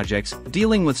woodworking projects,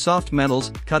 dealing with soft metals,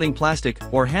 cutting plastic,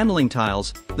 or handling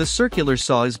tiles, the circular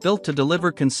saw is built to deliver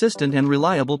consistent and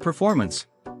reliable performance.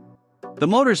 The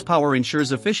motor's power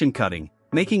ensures efficient cutting,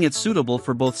 making it suitable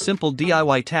for both simple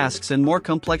DIY tasks and more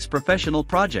complex professional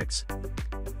projects.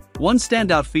 One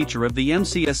standout feature of the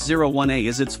MCS01A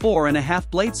is its 4.5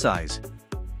 blade size.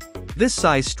 This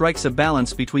size strikes a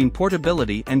balance between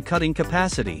portability and cutting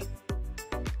capacity.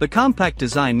 The compact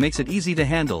design makes it easy to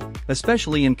handle,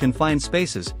 especially in confined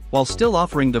spaces, while still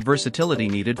offering the versatility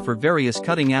needed for various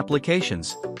cutting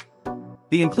applications.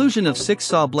 The inclusion of 6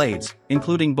 saw blades,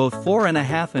 including both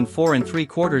 4.5 and 4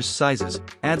 3/4 sizes,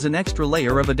 adds an extra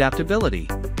layer of adaptability.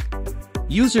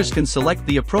 Users can select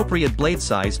the appropriate blade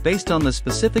size based on the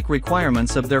specific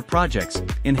requirements of their projects,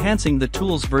 enhancing the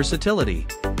tool's versatility.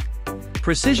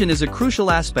 Precision is a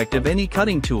crucial aspect of any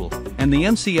cutting tool, and the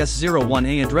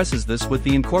MCS01A addresses this with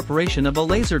the incorporation of a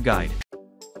laser guide.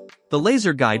 The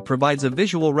laser guide provides a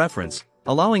visual reference,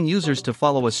 allowing users to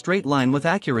follow a straight line with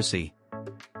accuracy.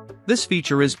 This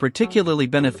feature is particularly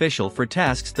beneficial for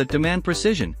tasks that demand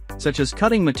precision, such as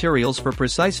cutting materials for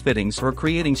precise fittings or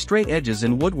creating straight edges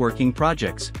in woodworking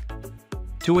projects.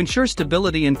 To ensure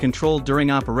stability and control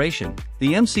during operation,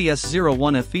 the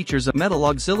MCS01A features a metal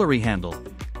auxiliary handle.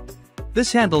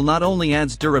 This handle not only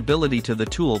adds durability to the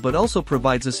tool but also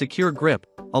provides a secure grip,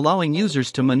 allowing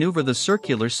users to maneuver the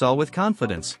circular saw with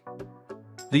confidence.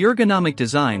 The ergonomic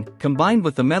design, combined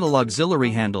with the metal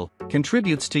auxiliary handle,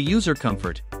 contributes to user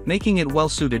comfort, making it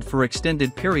well-suited for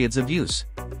extended periods of use.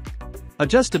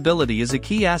 Adjustability is a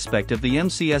key aspect of the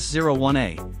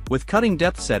MCS01A, with cutting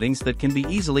depth settings that can be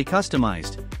easily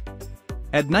customized.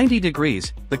 At 90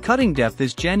 degrees, the cutting depth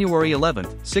is January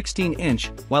 11th, 16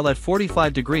 inch, while at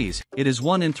 45 degrees, it is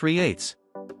 1 3/8.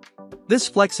 This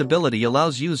flexibility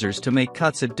allows users to make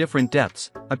cuts at different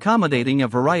depths, accommodating a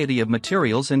variety of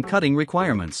materials and cutting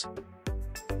requirements.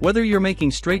 Whether you're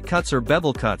making straight cuts or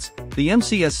bevel cuts, the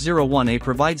MCS01A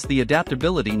provides the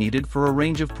adaptability needed for a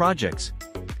range of projects.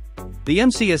 The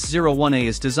MCS01A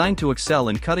is designed to excel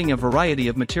in cutting a variety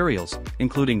of materials,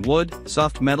 including wood,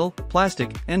 soft metal,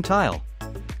 plastic, and tile.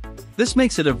 This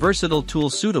makes it a versatile tool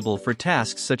suitable for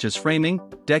tasks such as framing,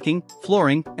 decking,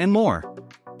 flooring, and more.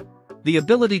 The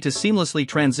ability to seamlessly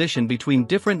transition between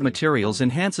different materials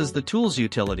enhances the tool's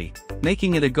utility,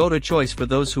 making it a go-to choice for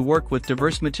those who work with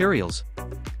diverse materials.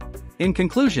 In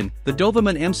conclusion, the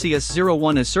Doberman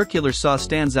MCS01A circular saw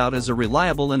stands out as a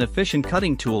reliable and efficient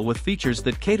cutting tool with features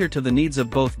that cater to the needs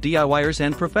of both DIYers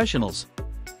and professionals.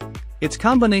 Its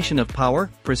combination of power,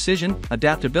 precision,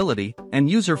 adaptability, and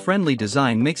user-friendly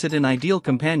design makes it an ideal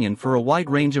companion for a wide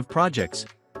range of projects.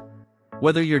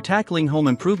 Whether you're tackling home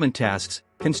improvement tasks,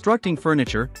 constructing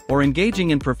furniture, or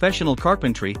engaging in professional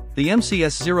carpentry, the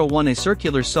MCS01A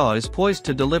circular saw is poised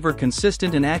to deliver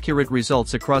consistent and accurate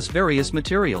results across various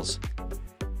materials.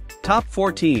 Top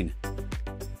 14.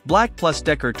 Black +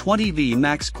 Decker 20V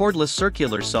Max Cordless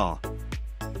Circular Saw.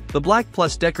 The Black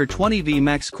 + Decker 20V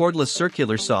Max Cordless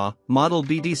Circular Saw, model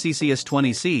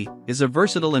BDCCS20C, is a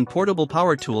versatile and portable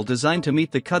power tool designed to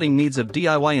meet the cutting needs of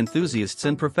DIY enthusiasts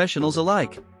and professionals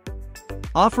alike.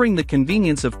 Offering the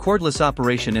convenience of cordless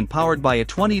operation and powered by a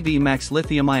 20V Max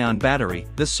lithium-ion battery,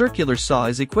 this circular saw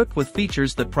is equipped with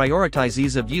features that prioritize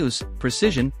ease of use,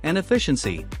 precision, and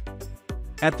efficiency.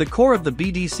 At the core of the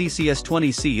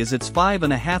BDCCS20C is its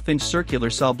 5.5-inch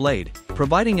circular saw blade,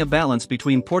 providing a balance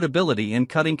between portability and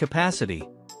cutting capacity.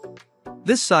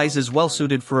 This size is well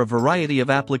suited for a variety of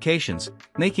applications,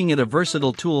 making it a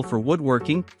versatile tool for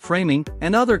woodworking, framing,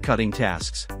 and other cutting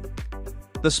tasks.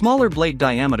 The smaller blade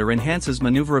diameter enhances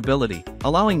maneuverability,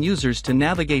 allowing users to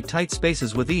navigate tight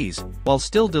spaces with ease, while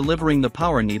still delivering the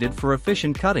power needed for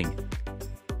efficient cutting.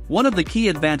 One of the key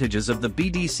advantages of the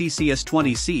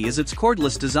BDCCS20C is its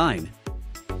cordless design.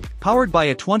 Powered by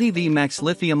a 20V Max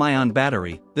lithium-ion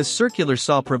battery, this circular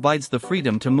saw provides the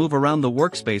freedom to move around the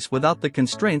workspace without the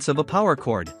constraints of a power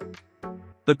cord.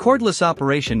 The cordless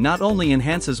operation not only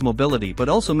enhances mobility but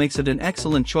also makes it an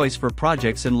excellent choice for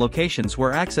projects and locations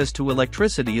where access to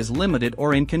electricity is limited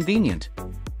or inconvenient.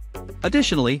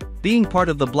 Additionally, being part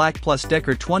of the Black +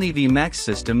 Decker 20V Max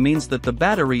system means that the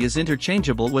battery is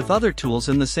interchangeable with other tools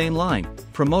in the same line,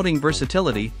 promoting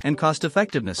versatility and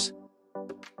cost-effectiveness.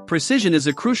 Precision is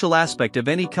a crucial aspect of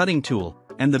any cutting tool,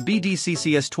 and the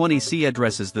BDCCS20C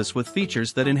addresses this with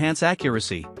features that enhance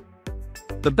accuracy.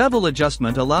 The bevel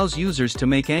adjustment allows users to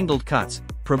make angled cuts,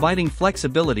 providing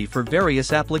flexibility for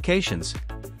various applications.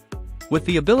 With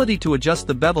the ability to adjust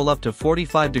the bevel up to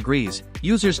 45 degrees,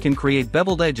 users can create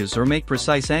beveled edges or make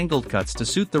precise angled cuts to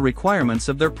suit the requirements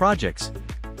of their projects.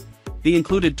 The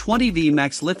included 20V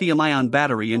Max lithium-ion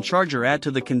battery and charger add to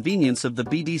the convenience of the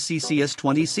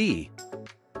BDCCS20C.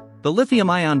 The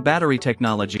lithium-ion battery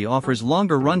technology offers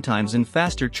longer runtimes and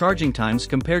faster charging times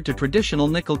compared to traditional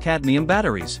nickel-cadmium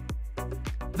batteries.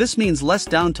 This means less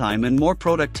downtime and more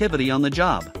productivity on the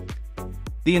job.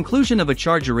 The inclusion of a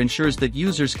charger ensures that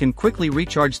users can quickly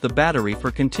recharge the battery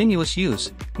for continuous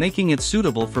use, making it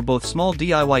suitable for both small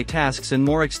DIY tasks and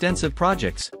more extensive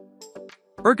projects.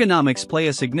 Ergonomics play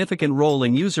a significant role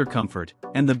in user comfort,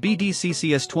 and the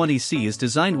BDCCS20C is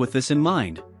designed with this in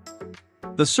mind.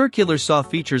 The circular saw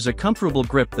features a comfortable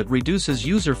grip that reduces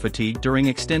user fatigue during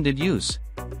extended use.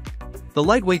 The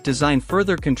lightweight design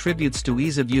further contributes to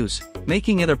ease of use,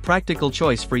 making it a practical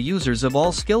choice for users of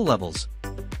all skill levels.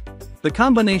 The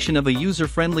combination of a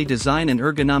user-friendly design and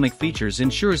ergonomic features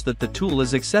ensures that the tool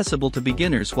is accessible to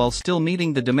beginners while still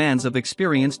meeting the demands of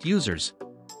experienced users.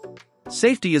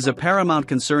 Safety is a paramount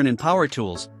concern in power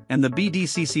tools, and the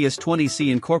BDCCS20C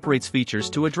incorporates features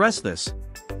to address this.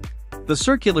 The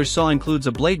circular saw includes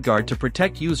a blade guard to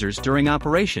protect users during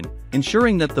operation,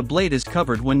 ensuring that the blade is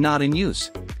covered when not in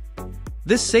use.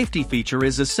 This safety feature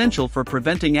is essential for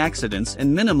preventing accidents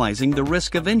and minimizing the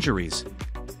risk of injuries.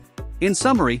 In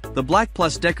summary, the Black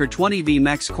 + Decker 20V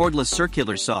Max Cordless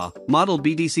Circular Saw, model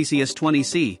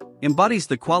BDCCS20C, embodies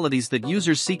the qualities that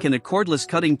users seek in a cordless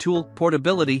cutting tool: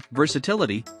 portability,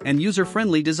 versatility, and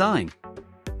user-friendly design.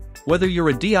 Whether you're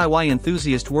a DIY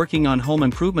enthusiast working on home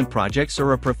improvement projects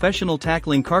or a professional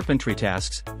tackling carpentry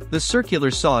tasks, the circular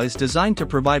saw is designed to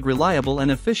provide reliable and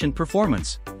efficient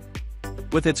performance.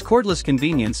 With its cordless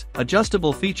convenience,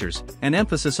 adjustable features, and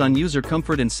emphasis on user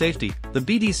comfort and safety, the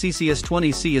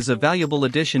BDCCS20C is a valuable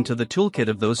addition to the toolkit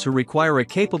of those who require a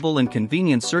capable and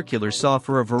convenient circular saw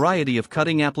for a variety of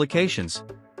cutting applications.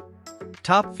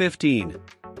 Top 15.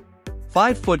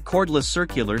 5-foot cordless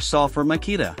circular saw for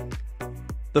Makita.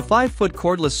 The 5-foot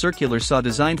cordless circular saw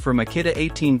designed for Makita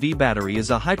 18V battery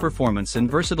is a high-performance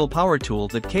and versatile power tool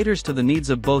that caters to the needs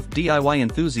of both DIY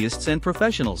enthusiasts and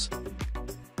professionals.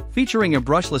 Featuring a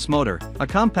brushless motor, a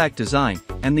compact design,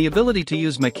 and the ability to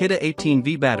use Makita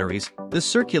 18V batteries, this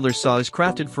circular saw is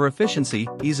crafted for efficiency,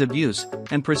 ease of use,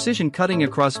 and precision cutting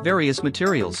across various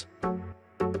materials.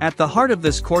 At the heart of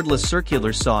this cordless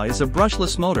circular saw is a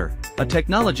brushless motor, a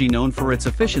technology known for its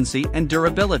efficiency and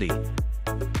durability.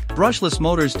 Brushless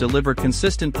motors deliver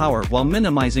consistent power while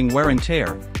minimizing wear and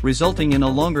tear, resulting in a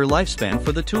longer lifespan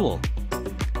for the tool.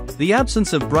 The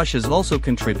absence of brushes also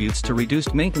contributes to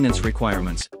reduced maintenance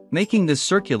requirements, making this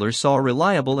circular saw a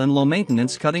reliable and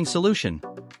low-maintenance cutting solution.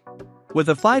 With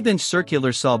a 5-inch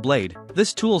circular saw blade,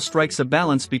 this tool strikes a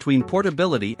balance between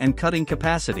portability and cutting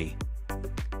capacity.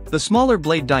 The smaller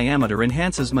blade diameter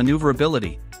enhances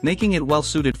maneuverability, making it well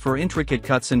suited for intricate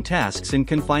cuts and tasks in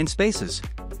confined spaces.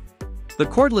 The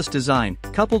cordless design,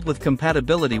 coupled with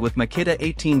compatibility with Makita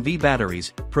 18V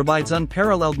batteries, provides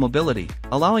unparalleled mobility,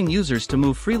 allowing users to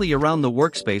move freely around the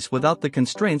workspace without the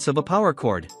constraints of a power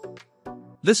cord.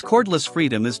 This cordless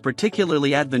freedom is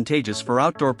particularly advantageous for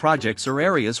outdoor projects or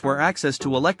areas where access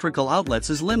to electrical outlets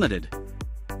is limited.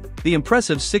 The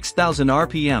impressive 6,000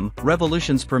 RPM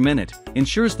revolutions per minute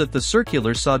ensures that the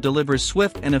circular saw delivers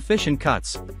swift and efficient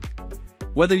cuts.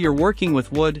 Whether you're working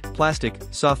with wood, plastic,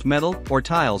 soft metal, or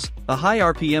tiles, a high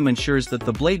RPM ensures that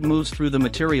the blade moves through the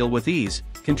material with ease,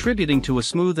 contributing to a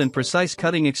smooth and precise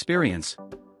cutting experience.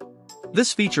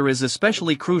 This feature is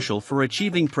especially crucial for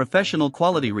achieving professional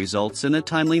quality results in a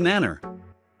timely manner.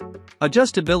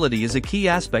 Adjustability is a key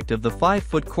aspect of the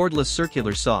 5-foot cordless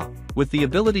circular saw, with the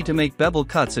ability to make bevel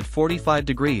cuts at 45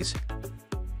 degrees.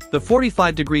 The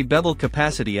 45-degree bevel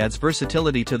capacity adds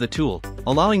versatility to the tool,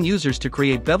 allowing users to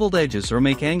create beveled edges or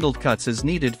make angled cuts as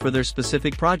needed for their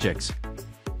specific projects.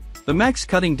 The max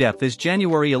cutting depth is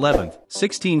January 11,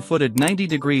 16 foot at 90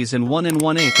 degrees and 1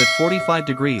 1/8 at 45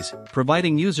 degrees,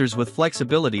 providing users with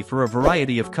flexibility for a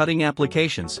variety of cutting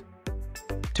applications.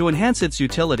 To enhance its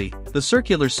utility, the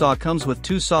circular saw comes with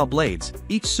 2 saw blades,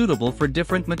 each suitable for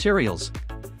different materials.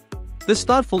 This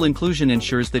thoughtful inclusion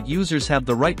ensures that users have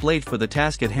the right blade for the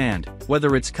task at hand,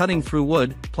 whether it's cutting through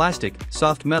wood, plastic,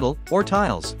 soft metal, or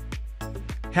tiles.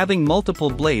 Having multiple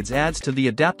blades adds to the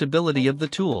adaptability of the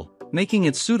tool, making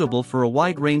it suitable for a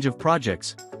wide range of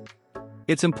projects.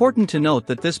 It's important to note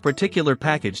that this particular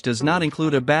package does not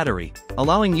include a battery,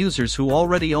 allowing users who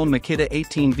already own Makita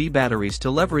 18V batteries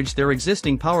to leverage their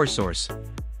existing power source.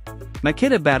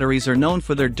 Makita batteries are known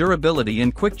for their durability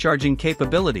and quick charging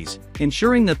capabilities,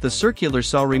 ensuring that the circular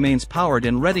saw remains powered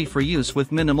and ready for use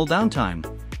with minimal downtime.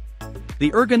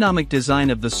 The ergonomic design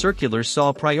of the circular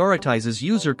saw prioritizes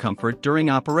user comfort during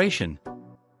operation.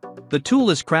 The tool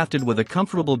is crafted with a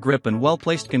comfortable grip and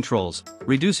well-placed controls,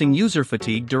 reducing user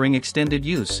fatigue during extended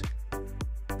use.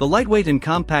 The lightweight and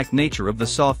compact nature of the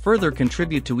saw further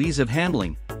contribute to ease of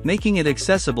handling, making it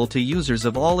accessible to users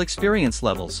of all experience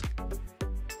levels.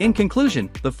 In conclusion,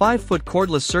 the 5-foot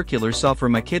cordless circular saw for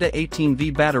Makita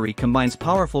 18V battery combines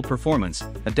powerful performance,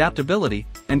 adaptability,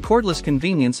 and cordless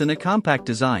convenience in a compact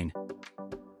design.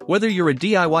 Whether you're a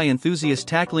DIY enthusiast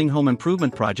tackling home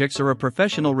improvement projects or a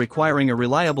professional requiring a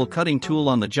reliable cutting tool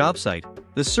on the job site,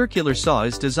 the circular saw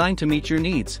is designed to meet your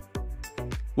needs.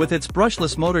 With its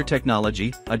brushless motor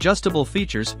technology, adjustable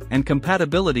features, and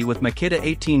compatibility with Makita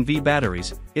 18V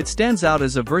batteries, it stands out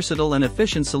as a versatile and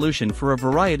efficient solution for a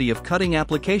variety of cutting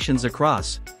applications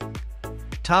across.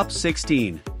 Top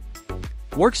 16.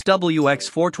 Works WX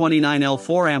 429L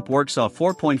 4-amp Worksaw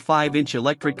 4.5-inch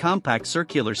electric compact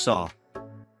circular saw.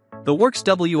 The Works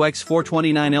WX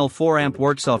 429L 4-amp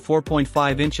Worksaw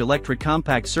 4.5-inch electric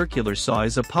compact circular saw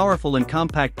is a powerful and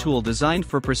compact tool designed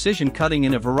for precision cutting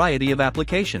in a variety of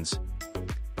applications.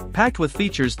 Packed with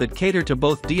features that cater to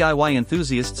both DIY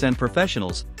enthusiasts and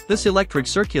professionals, this electric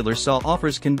circular saw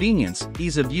offers convenience,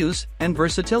 ease of use, and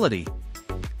versatility.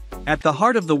 At the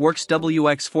heart of the Works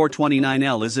WX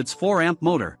 429L is its 4-amp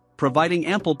motor, providing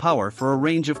ample power for a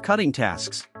range of cutting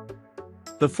tasks.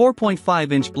 The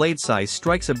 4.5-inch blade size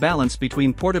strikes a balance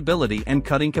between portability and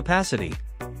cutting capacity.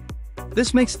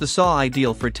 This makes the saw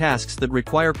ideal for tasks that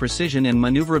require precision and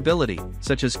maneuverability,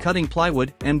 such as cutting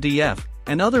plywood, MDF,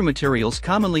 and other materials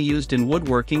commonly used in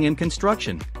woodworking and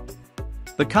construction.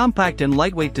 The compact and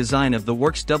lightweight design of the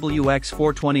Works WX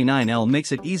 429L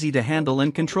makes it easy to handle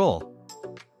and control.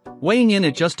 Weighing in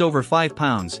at just over 5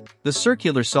 pounds, the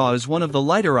circular saw is one of the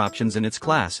lighter options in its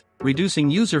class, reducing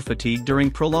user fatigue during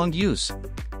prolonged use.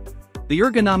 The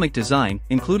ergonomic design,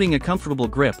 including a comfortable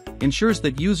grip, ensures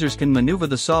that users can maneuver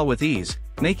the saw with ease,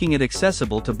 making it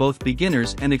accessible to both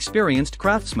beginners and experienced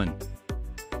craftsmen.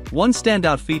 One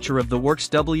standout feature of the Works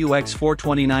WX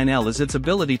 429L is its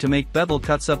ability to make bevel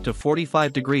cuts up to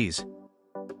 45 degrees.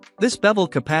 This bevel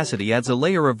capacity adds a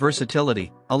layer of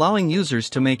versatility, allowing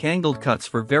users to make angled cuts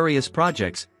for various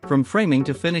projects, from framing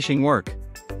to finishing work.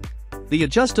 The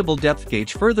adjustable depth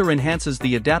gauge further enhances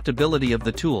the adaptability of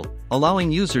the tool,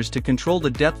 allowing users to control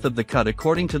the depth of the cut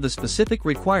according to the specific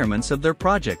requirements of their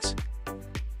projects.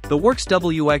 The Works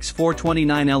WX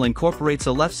 429L incorporates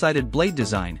a left-sided blade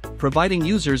design, providing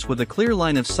users with a clear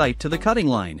line of sight to the cutting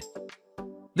line.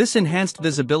 This enhanced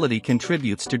visibility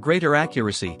contributes to greater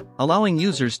accuracy, allowing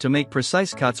users to make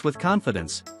precise cuts with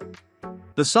confidence.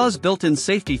 The saw's built-in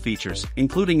safety features,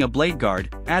 including a blade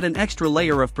guard, add an extra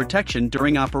layer of protection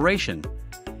during operation.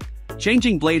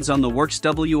 Changing blades on the Works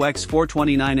WX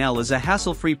 429L is a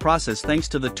hassle-free process thanks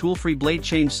to the tool-free blade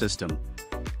change system.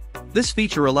 This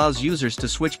feature allows users to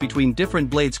switch between different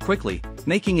blades quickly,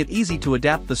 making it easy to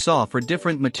adapt the saw for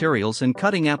different materials and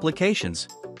cutting applications.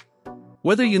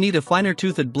 Whether you need a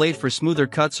finer-toothed blade for smoother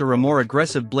cuts or a more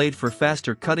aggressive blade for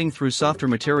faster cutting through softer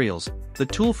materials, the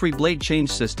tool-free blade change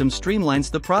system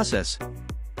streamlines the process.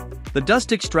 The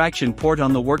dust extraction port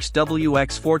on the Works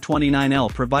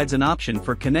WX429L provides an option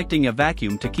for connecting a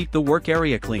vacuum to keep the work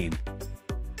area clean.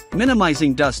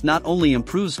 Minimizing dust not only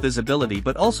improves visibility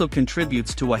but also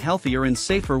contributes to a healthier and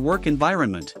safer work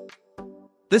environment.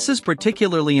 This is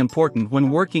particularly important when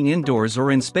working indoors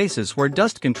or in spaces where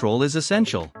dust control is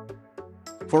essential.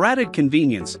 For added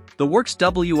convenience, the Works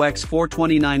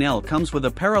WX429L comes with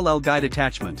a parallel guide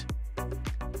attachment.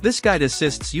 This guide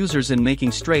assists users in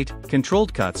making straight,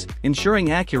 controlled cuts,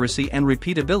 ensuring accuracy and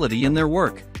repeatability in their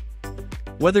work.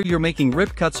 Whether you're making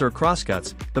rip cuts or cross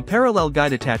cuts, the parallel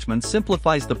guide attachment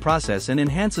simplifies the process and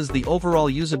enhances the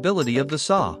overall usability of the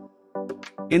saw.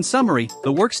 In summary,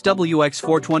 the Works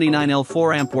WX429L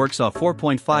 4-amp Worksaw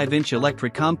 4.5-inch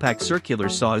electric compact circular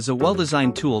saw is a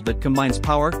well-designed tool that combines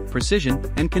power,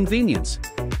 precision, and convenience.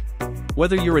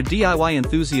 Whether you're a DIY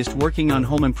enthusiast working on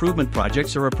home improvement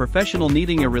projects or a professional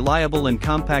needing a reliable and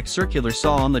compact circular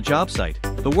saw on the job site,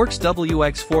 the Works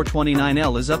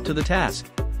WX429L is up to the task.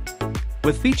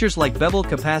 With features like bevel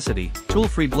capacity,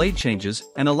 tool-free blade changes,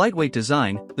 and a lightweight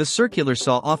design, the circular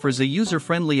saw offers a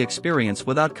user-friendly experience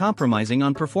without compromising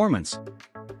on performance.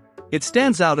 It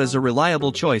stands out as a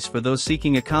reliable choice for those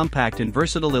seeking a compact and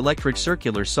versatile electric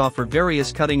circular saw for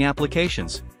various cutting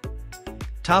applications.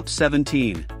 Top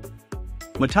 17.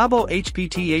 Metabo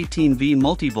HPT18V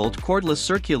Multivolt Cordless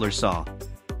Circular Saw.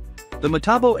 The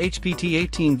Metabo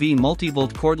HPT18V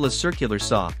Multivolt Cordless Circular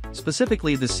Saw,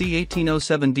 specifically the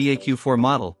C1807DAQ4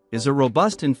 model, is a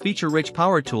robust and feature-rich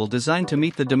power tool designed to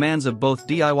meet the demands of both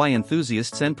DIY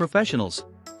enthusiasts and professionals.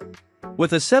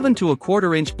 With a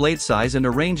 7¼ blade size and a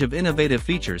range of innovative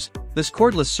features, this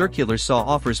cordless circular saw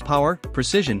offers power,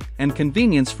 precision, and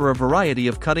convenience for a variety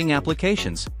of cutting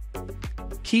applications.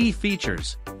 Key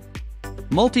features.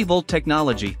 Multivolt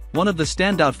technology. One of the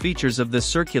standout features of this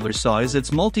circular saw is its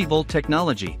multivolt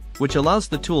technology, which allows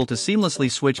the tool to seamlessly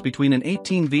switch between an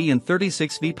 18V and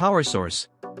 36V power source.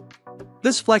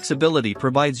 This flexibility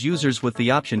provides users with the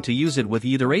option to use it with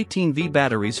either 18V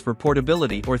batteries for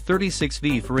portability or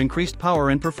 36V for increased power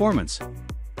and performance.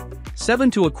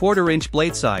 7¼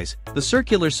 blade size. The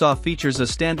circular saw features a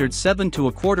standard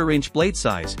 7¼ blade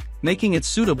size, making it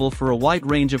suitable for a wide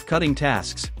range of cutting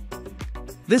tasks.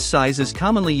 This size is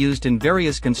commonly used in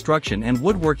various construction and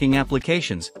woodworking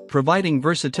applications, providing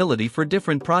versatility for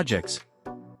different projects.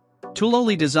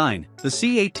 Tool-only design. The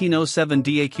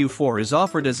C1807DAQ4 is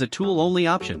offered as a tool-only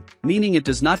option, meaning it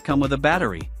does not come with a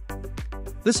battery.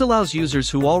 This allows users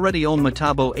who already own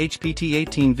Metabo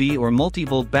HPT18V or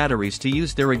multivolt batteries to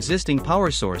use their existing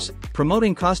power source,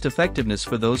 promoting cost-effectiveness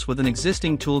for those with an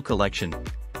existing tool collection.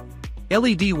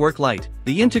 LED work light.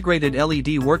 The integrated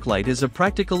LED work light is a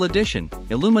practical addition,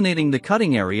 illuminating the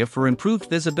cutting area for improved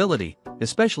visibility,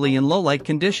 especially in low-light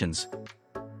conditions.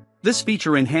 This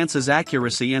feature enhances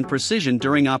accuracy and precision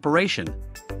during operation.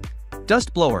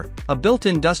 Dust blower. A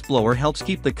built-in dust blower helps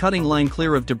keep the cutting line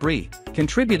clear of debris,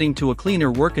 contributing to a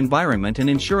cleaner work environment and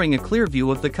ensuring a clear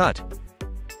view of the cut.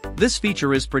 This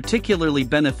feature is particularly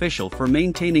beneficial for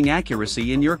maintaining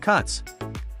accuracy in your cuts.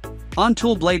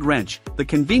 On-tool blade wrench. The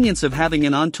convenience of having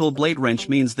an on-tool blade wrench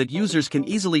means that users can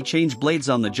easily change blades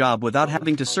on the job without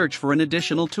having to search for an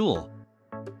additional tool.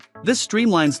 This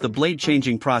streamlines the blade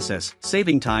changing process,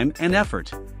 saving time and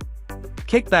effort.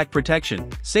 Kickback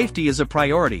protection. Safety is a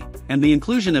priority, and the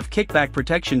inclusion of kickback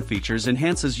protection features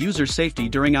enhances user safety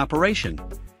during operation.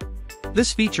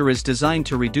 This feature is designed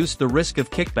to reduce the risk of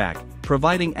kickback,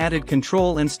 providing added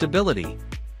control and stability.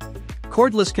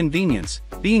 Cordless convenience.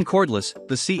 Being cordless,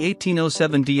 the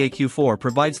C1807DAQ4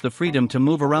 provides the freedom to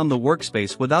move around the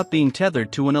workspace without being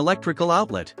tethered to an electrical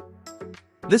outlet.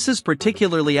 This is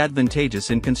particularly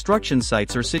advantageous in construction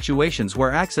sites or situations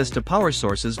where access to power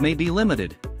sources may be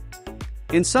limited.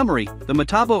 In summary, the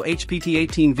Metabo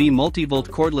HPT18V Multivolt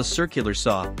Cordless Circular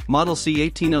Saw, model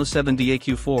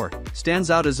C1807DAQ4,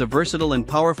 stands out as a versatile and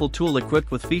powerful tool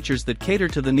equipped with features that cater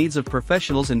to the needs of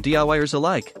professionals and DIYers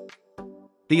alike.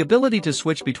 The ability to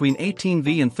switch between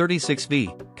 18V and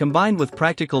 36V, combined with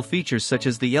practical features such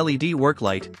as the LED work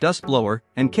light, dust blower,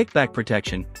 and kickback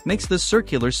protection, makes this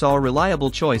circular saw a reliable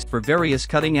choice for various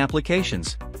cutting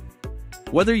applications.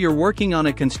 Whether you're working on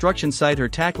a construction site or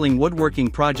tackling woodworking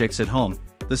projects at home,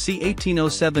 the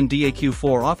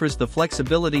C1807DAQ4 offers the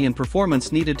flexibility and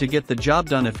performance needed to get the job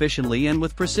done efficiently and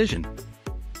with precision.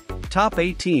 Top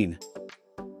 18.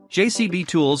 JCB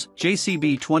Tools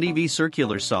JCB 20V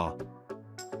Circular Saw.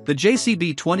 The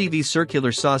JCB20V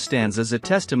circular saw stands as a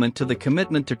testament to the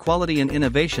commitment to quality and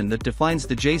innovation that defines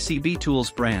the JCB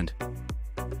Tools brand.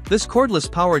 This cordless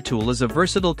power tool is a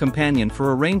versatile companion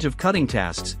for a range of cutting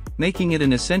tasks, making it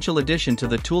an essential addition to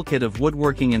the toolkit of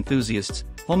woodworking enthusiasts,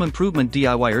 home improvement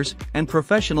DIYers, and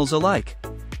professionals alike.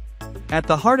 At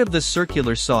the heart of this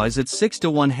circular saw is its 6 to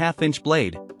 1/2 inch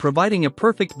blade, providing a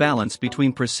perfect balance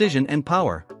between precision and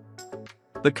power.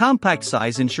 The compact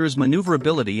size ensures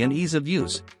maneuverability and ease of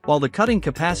use, while the cutting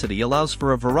capacity allows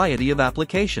for a variety of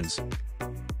applications.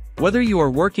 Whether you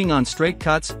are working on straight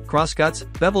cuts, cross cuts,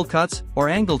 bevel cuts, or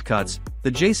angled cuts,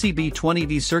 the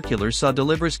JCB20V circular saw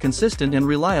delivers consistent and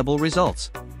reliable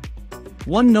results.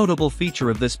 One notable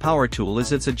feature of this power tool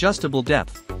is its adjustable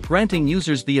depth, granting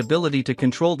users the ability to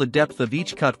control the depth of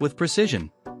each cut with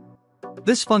precision.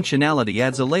 This functionality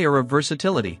adds a layer of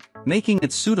versatility, making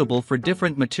it suitable for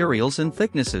different materials and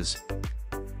thicknesses.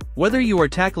 Whether you are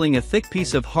tackling a thick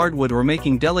piece of hardwood or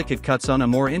making delicate cuts on a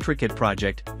more intricate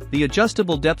project, the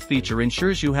adjustable depth feature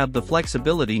ensures you have the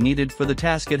flexibility needed for the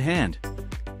task at hand.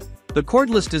 The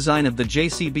cordless design of the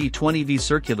JCB20V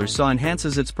circular saw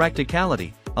enhances its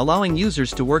practicality, allowing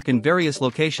users to work in various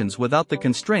locations without the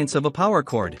constraints of a power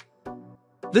cord.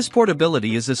 This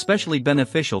portability is especially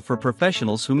beneficial for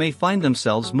professionals who may find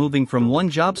themselves moving from one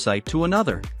job site to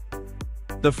another.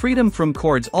 The freedom from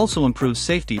cords also improves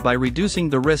safety by reducing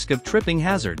the risk of tripping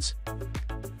hazards.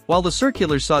 While the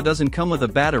circular saw doesn't come with a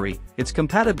battery, its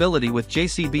compatibility with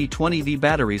JCB20V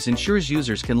batteries ensures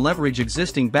users can leverage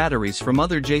existing batteries from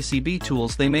other JCB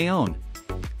tools they may own.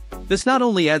 This not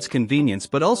only adds convenience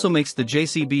but also makes the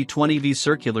JCB20V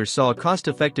circular saw a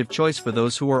cost-effective choice for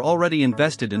those who are already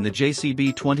invested in the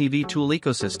JCB20V tool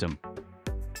ecosystem.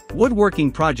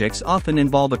 Woodworking projects often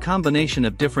involve a combination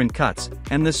of different cuts,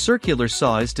 and this circular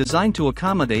saw is designed to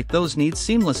accommodate those needs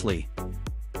seamlessly.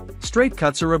 Straight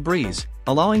cuts are a breeze,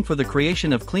 allowing for the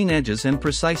creation of clean edges and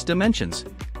precise dimensions.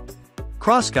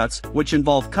 Crosscuts, which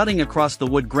involve cutting across the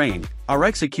wood grain, are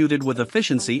executed with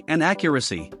efficiency and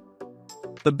accuracy.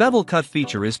 The bevel cut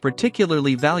feature is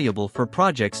particularly valuable for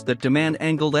projects that demand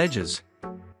angled edges.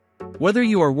 Whether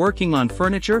you are working on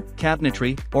furniture,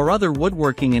 cabinetry, or other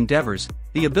woodworking endeavors,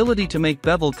 the ability to make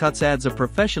bevel cuts adds a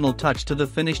professional touch to the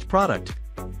finished product.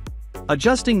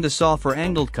 Adjusting the saw for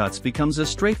angled cuts becomes a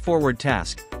straightforward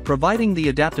task, providing the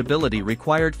adaptability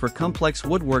required for complex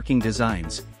woodworking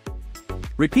designs.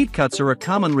 Repeat cuts are a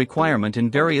common requirement in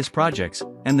various projects,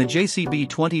 and the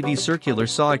JCB20V circular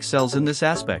saw excels in this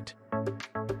aspect.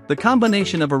 The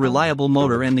combination of a reliable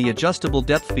motor and the adjustable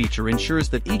depth feature ensures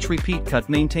that each repeat cut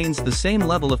maintains the same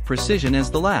level of precision as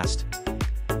the last.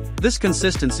 This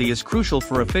consistency is crucial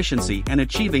for efficiency and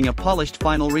achieving a polished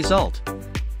final result.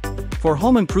 For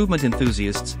home improvement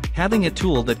enthusiasts, having a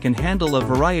tool that can handle a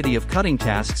variety of cutting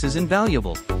tasks is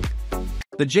invaluable.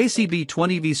 The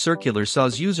JCB20V circular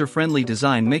saw's user-friendly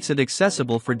design makes it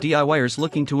accessible for DIYers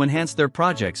looking to enhance their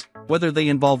projects, whether they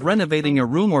involve renovating a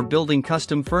room or building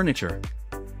custom furniture.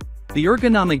 The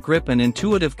ergonomic grip and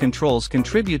intuitive controls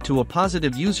contribute to a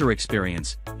positive user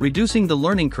experience, reducing the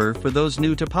learning curve for those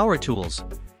new to power tools.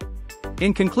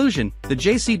 In conclusion, the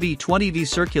JCB20V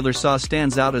circular saw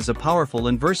stands out as a powerful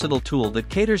and versatile tool that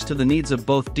caters to the needs of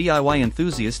both DIY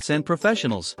enthusiasts and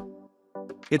professionals.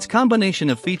 Its combination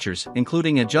of features,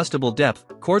 including adjustable depth,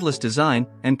 cordless design,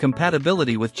 and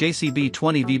compatibility with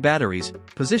JCB20V batteries,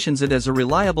 positions it as a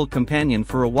reliable companion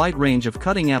for a wide range of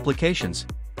cutting applications.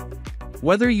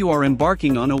 Whether you are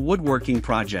embarking on a woodworking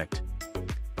project.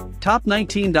 Top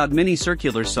 19. Mini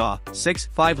circular saw,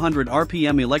 500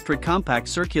 RPM electric compact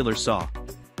circular saw.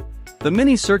 The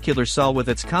mini circular saw with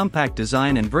its compact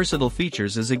design and versatile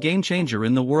features is a game-changer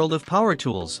in the world of power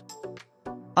tools.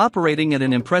 Operating at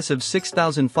an impressive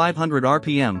 6,500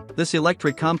 RPM, this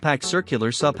electric compact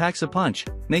circular saw packs a punch,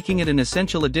 making it an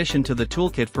essential addition to the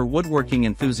toolkit for woodworking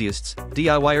enthusiasts,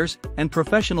 DIYers, and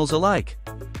professionals alike.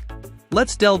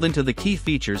 Let's delve into the key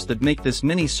features that make this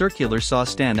mini circular saw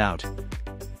stand out.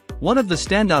 One of the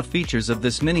standout features of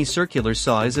this mini circular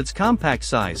saw is its compact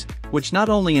size, which not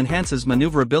only enhances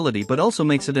maneuverability but also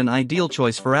makes it an ideal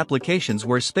choice for applications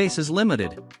where space is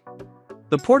limited.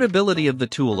 The portability of the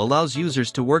tool allows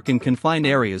users to work in confined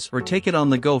areas or take it on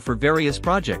the go for various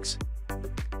projects.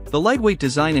 The lightweight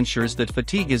design ensures that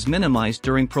fatigue is minimized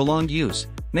during prolonged use,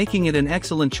 making it an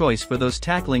excellent choice for those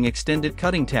tackling extended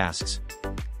cutting tasks.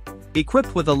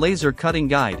 Equipped with a laser cutting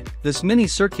guide, this mini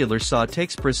circular saw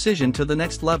takes precision to the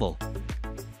next level.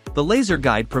 The laser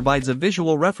guide provides a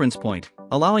visual reference point,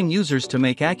 allowing users to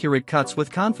make accurate cuts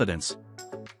with confidence.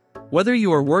 Whether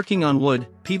you are working on wood,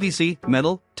 PVC,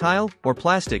 metal, tile, or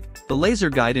plastic, the laser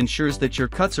guide ensures that your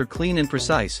cuts are clean and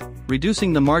precise,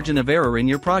 reducing the margin of error in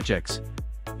your projects.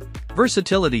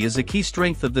 Versatility is a key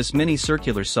strength of this mini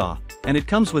circular saw, and it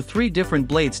comes with 3 different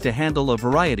blades to handle a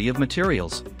variety of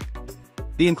materials.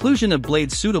 The inclusion of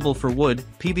blades suitable for wood,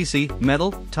 PVC,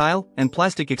 metal, tile, and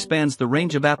plastic expands the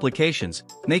range of applications,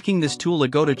 making this tool a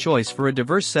go-to choice for a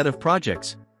diverse set of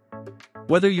projects.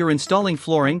 Whether you're installing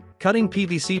flooring, cutting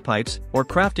PVC pipes, or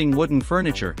crafting wooden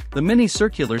furniture, the mini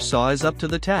circular saw is up to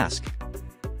the task.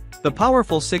 The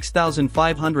powerful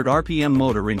 6,500 RPM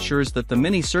motor ensures that the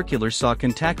mini circular saw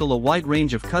can tackle a wide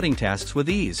range of cutting tasks with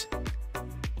ease.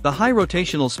 The high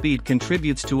rotational speed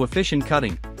contributes to efficient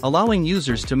cutting, allowing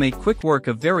users to make quick work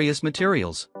of various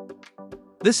materials.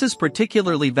 This is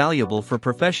particularly valuable for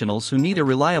professionals who need a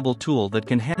reliable tool that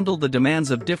can handle the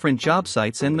demands of different job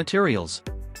sites and materials.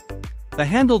 The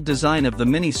handled design of the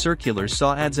mini circular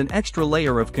saw adds an extra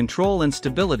layer of control and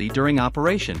stability during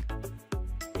operation.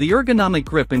 The ergonomic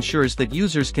grip ensures that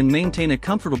users can maintain a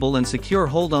comfortable and secure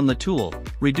hold on the tool,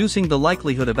 reducing the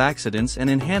likelihood of accidents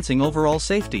and enhancing overall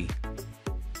safety.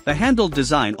 The handled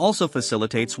design also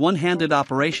facilitates one-handed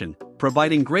operation,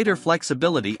 providing greater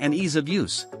flexibility and ease of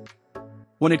use.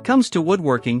 When it comes to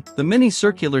woodworking, the mini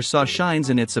circular saw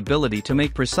shines in its ability to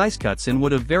make precise cuts in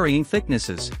wood of varying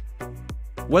thicknesses.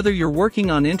 Whether you're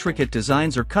working on intricate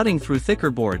designs or cutting through thicker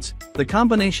boards, the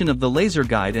combination of the laser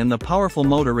guide and the powerful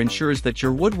motor ensures that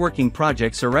your woodworking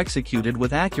projects are executed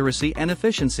with accuracy and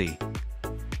efficiency.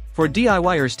 For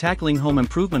DIYers tackling home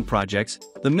improvement projects,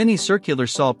 the mini circular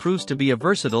saw proves to be a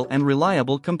versatile and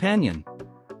reliable companion.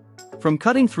 From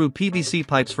cutting through PVC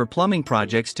pipes for plumbing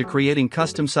projects to creating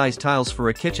custom-sized tiles for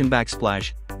a kitchen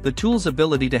backsplash, the tool's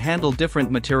ability to handle different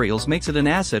materials makes it an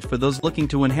asset for those looking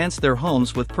to enhance their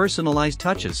homes with personalized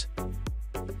touches.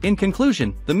 In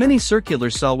conclusion, the mini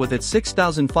circular saw with its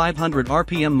 6,500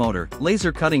 RPM motor,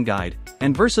 laser cutting guide,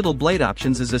 and versatile blade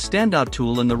options is a standout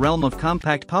tool in the realm of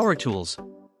compact power tools.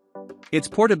 Its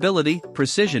portability,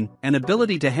 precision, and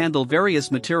ability to handle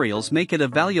various materials make it a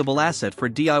valuable asset for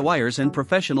DIYers and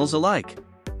professionals alike.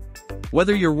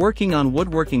 Whether you're working on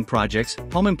woodworking projects,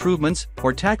 home improvements,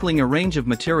 or tackling a range of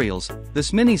materials,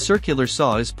 this mini circular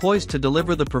saw is poised to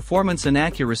deliver the performance and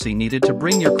accuracy needed to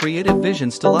bring your creative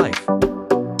visions to life.